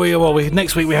I'm sure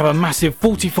next week we have a massive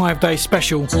 45-day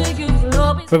special.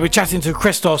 We'll be chatting to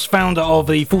Christos, founder of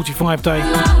the 45 Day.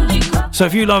 So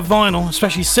if you love vinyl,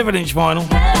 especially 7-inch vinyl,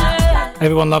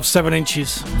 everyone loves 7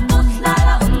 inches.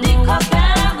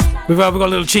 We've got a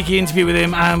little cheeky interview with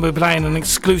him, and we're playing an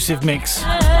exclusive mix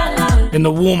in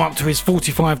the warm-up to his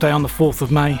 45 day on the 4th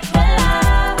of May.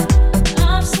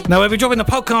 Now we'll be dropping the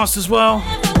podcast as well.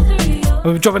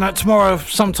 We'll be dropping that tomorrow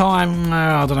sometime,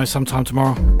 I don't know, sometime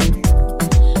tomorrow.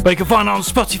 But you can find it on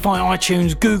Spotify,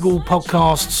 iTunes, Google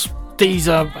Podcasts,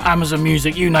 Deezer, Amazon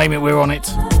Music, you name it, we're on it.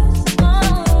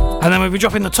 And then we'll be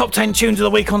dropping the top 10 tunes of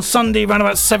the week on Sunday around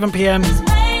about 7 p.m.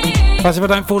 That's if I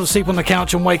don't fall asleep on the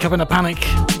couch and wake up in a panic.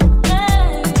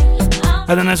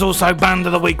 And then there's also Band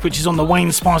of the Week, which is on the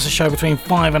Wayne Spicer Show between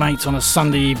 5 and 8 on a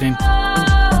Sunday evening.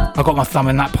 I've got my thumb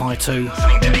in that pie too.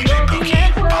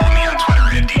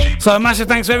 So massive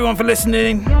thanks to everyone for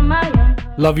listening.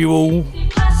 Love you all.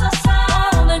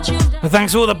 And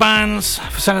thanks to all the bands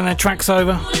for sending their tracks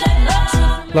over.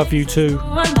 Love you too.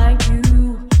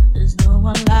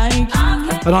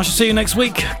 And I shall see you next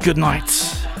week. Good night.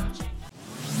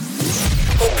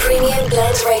 The Premium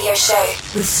Blend Radio Show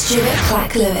with Stuart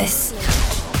Clack-Lewis.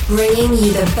 Bringing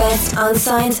you the best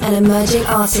unsigned and emerging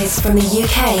artists from the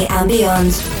UK and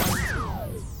beyond.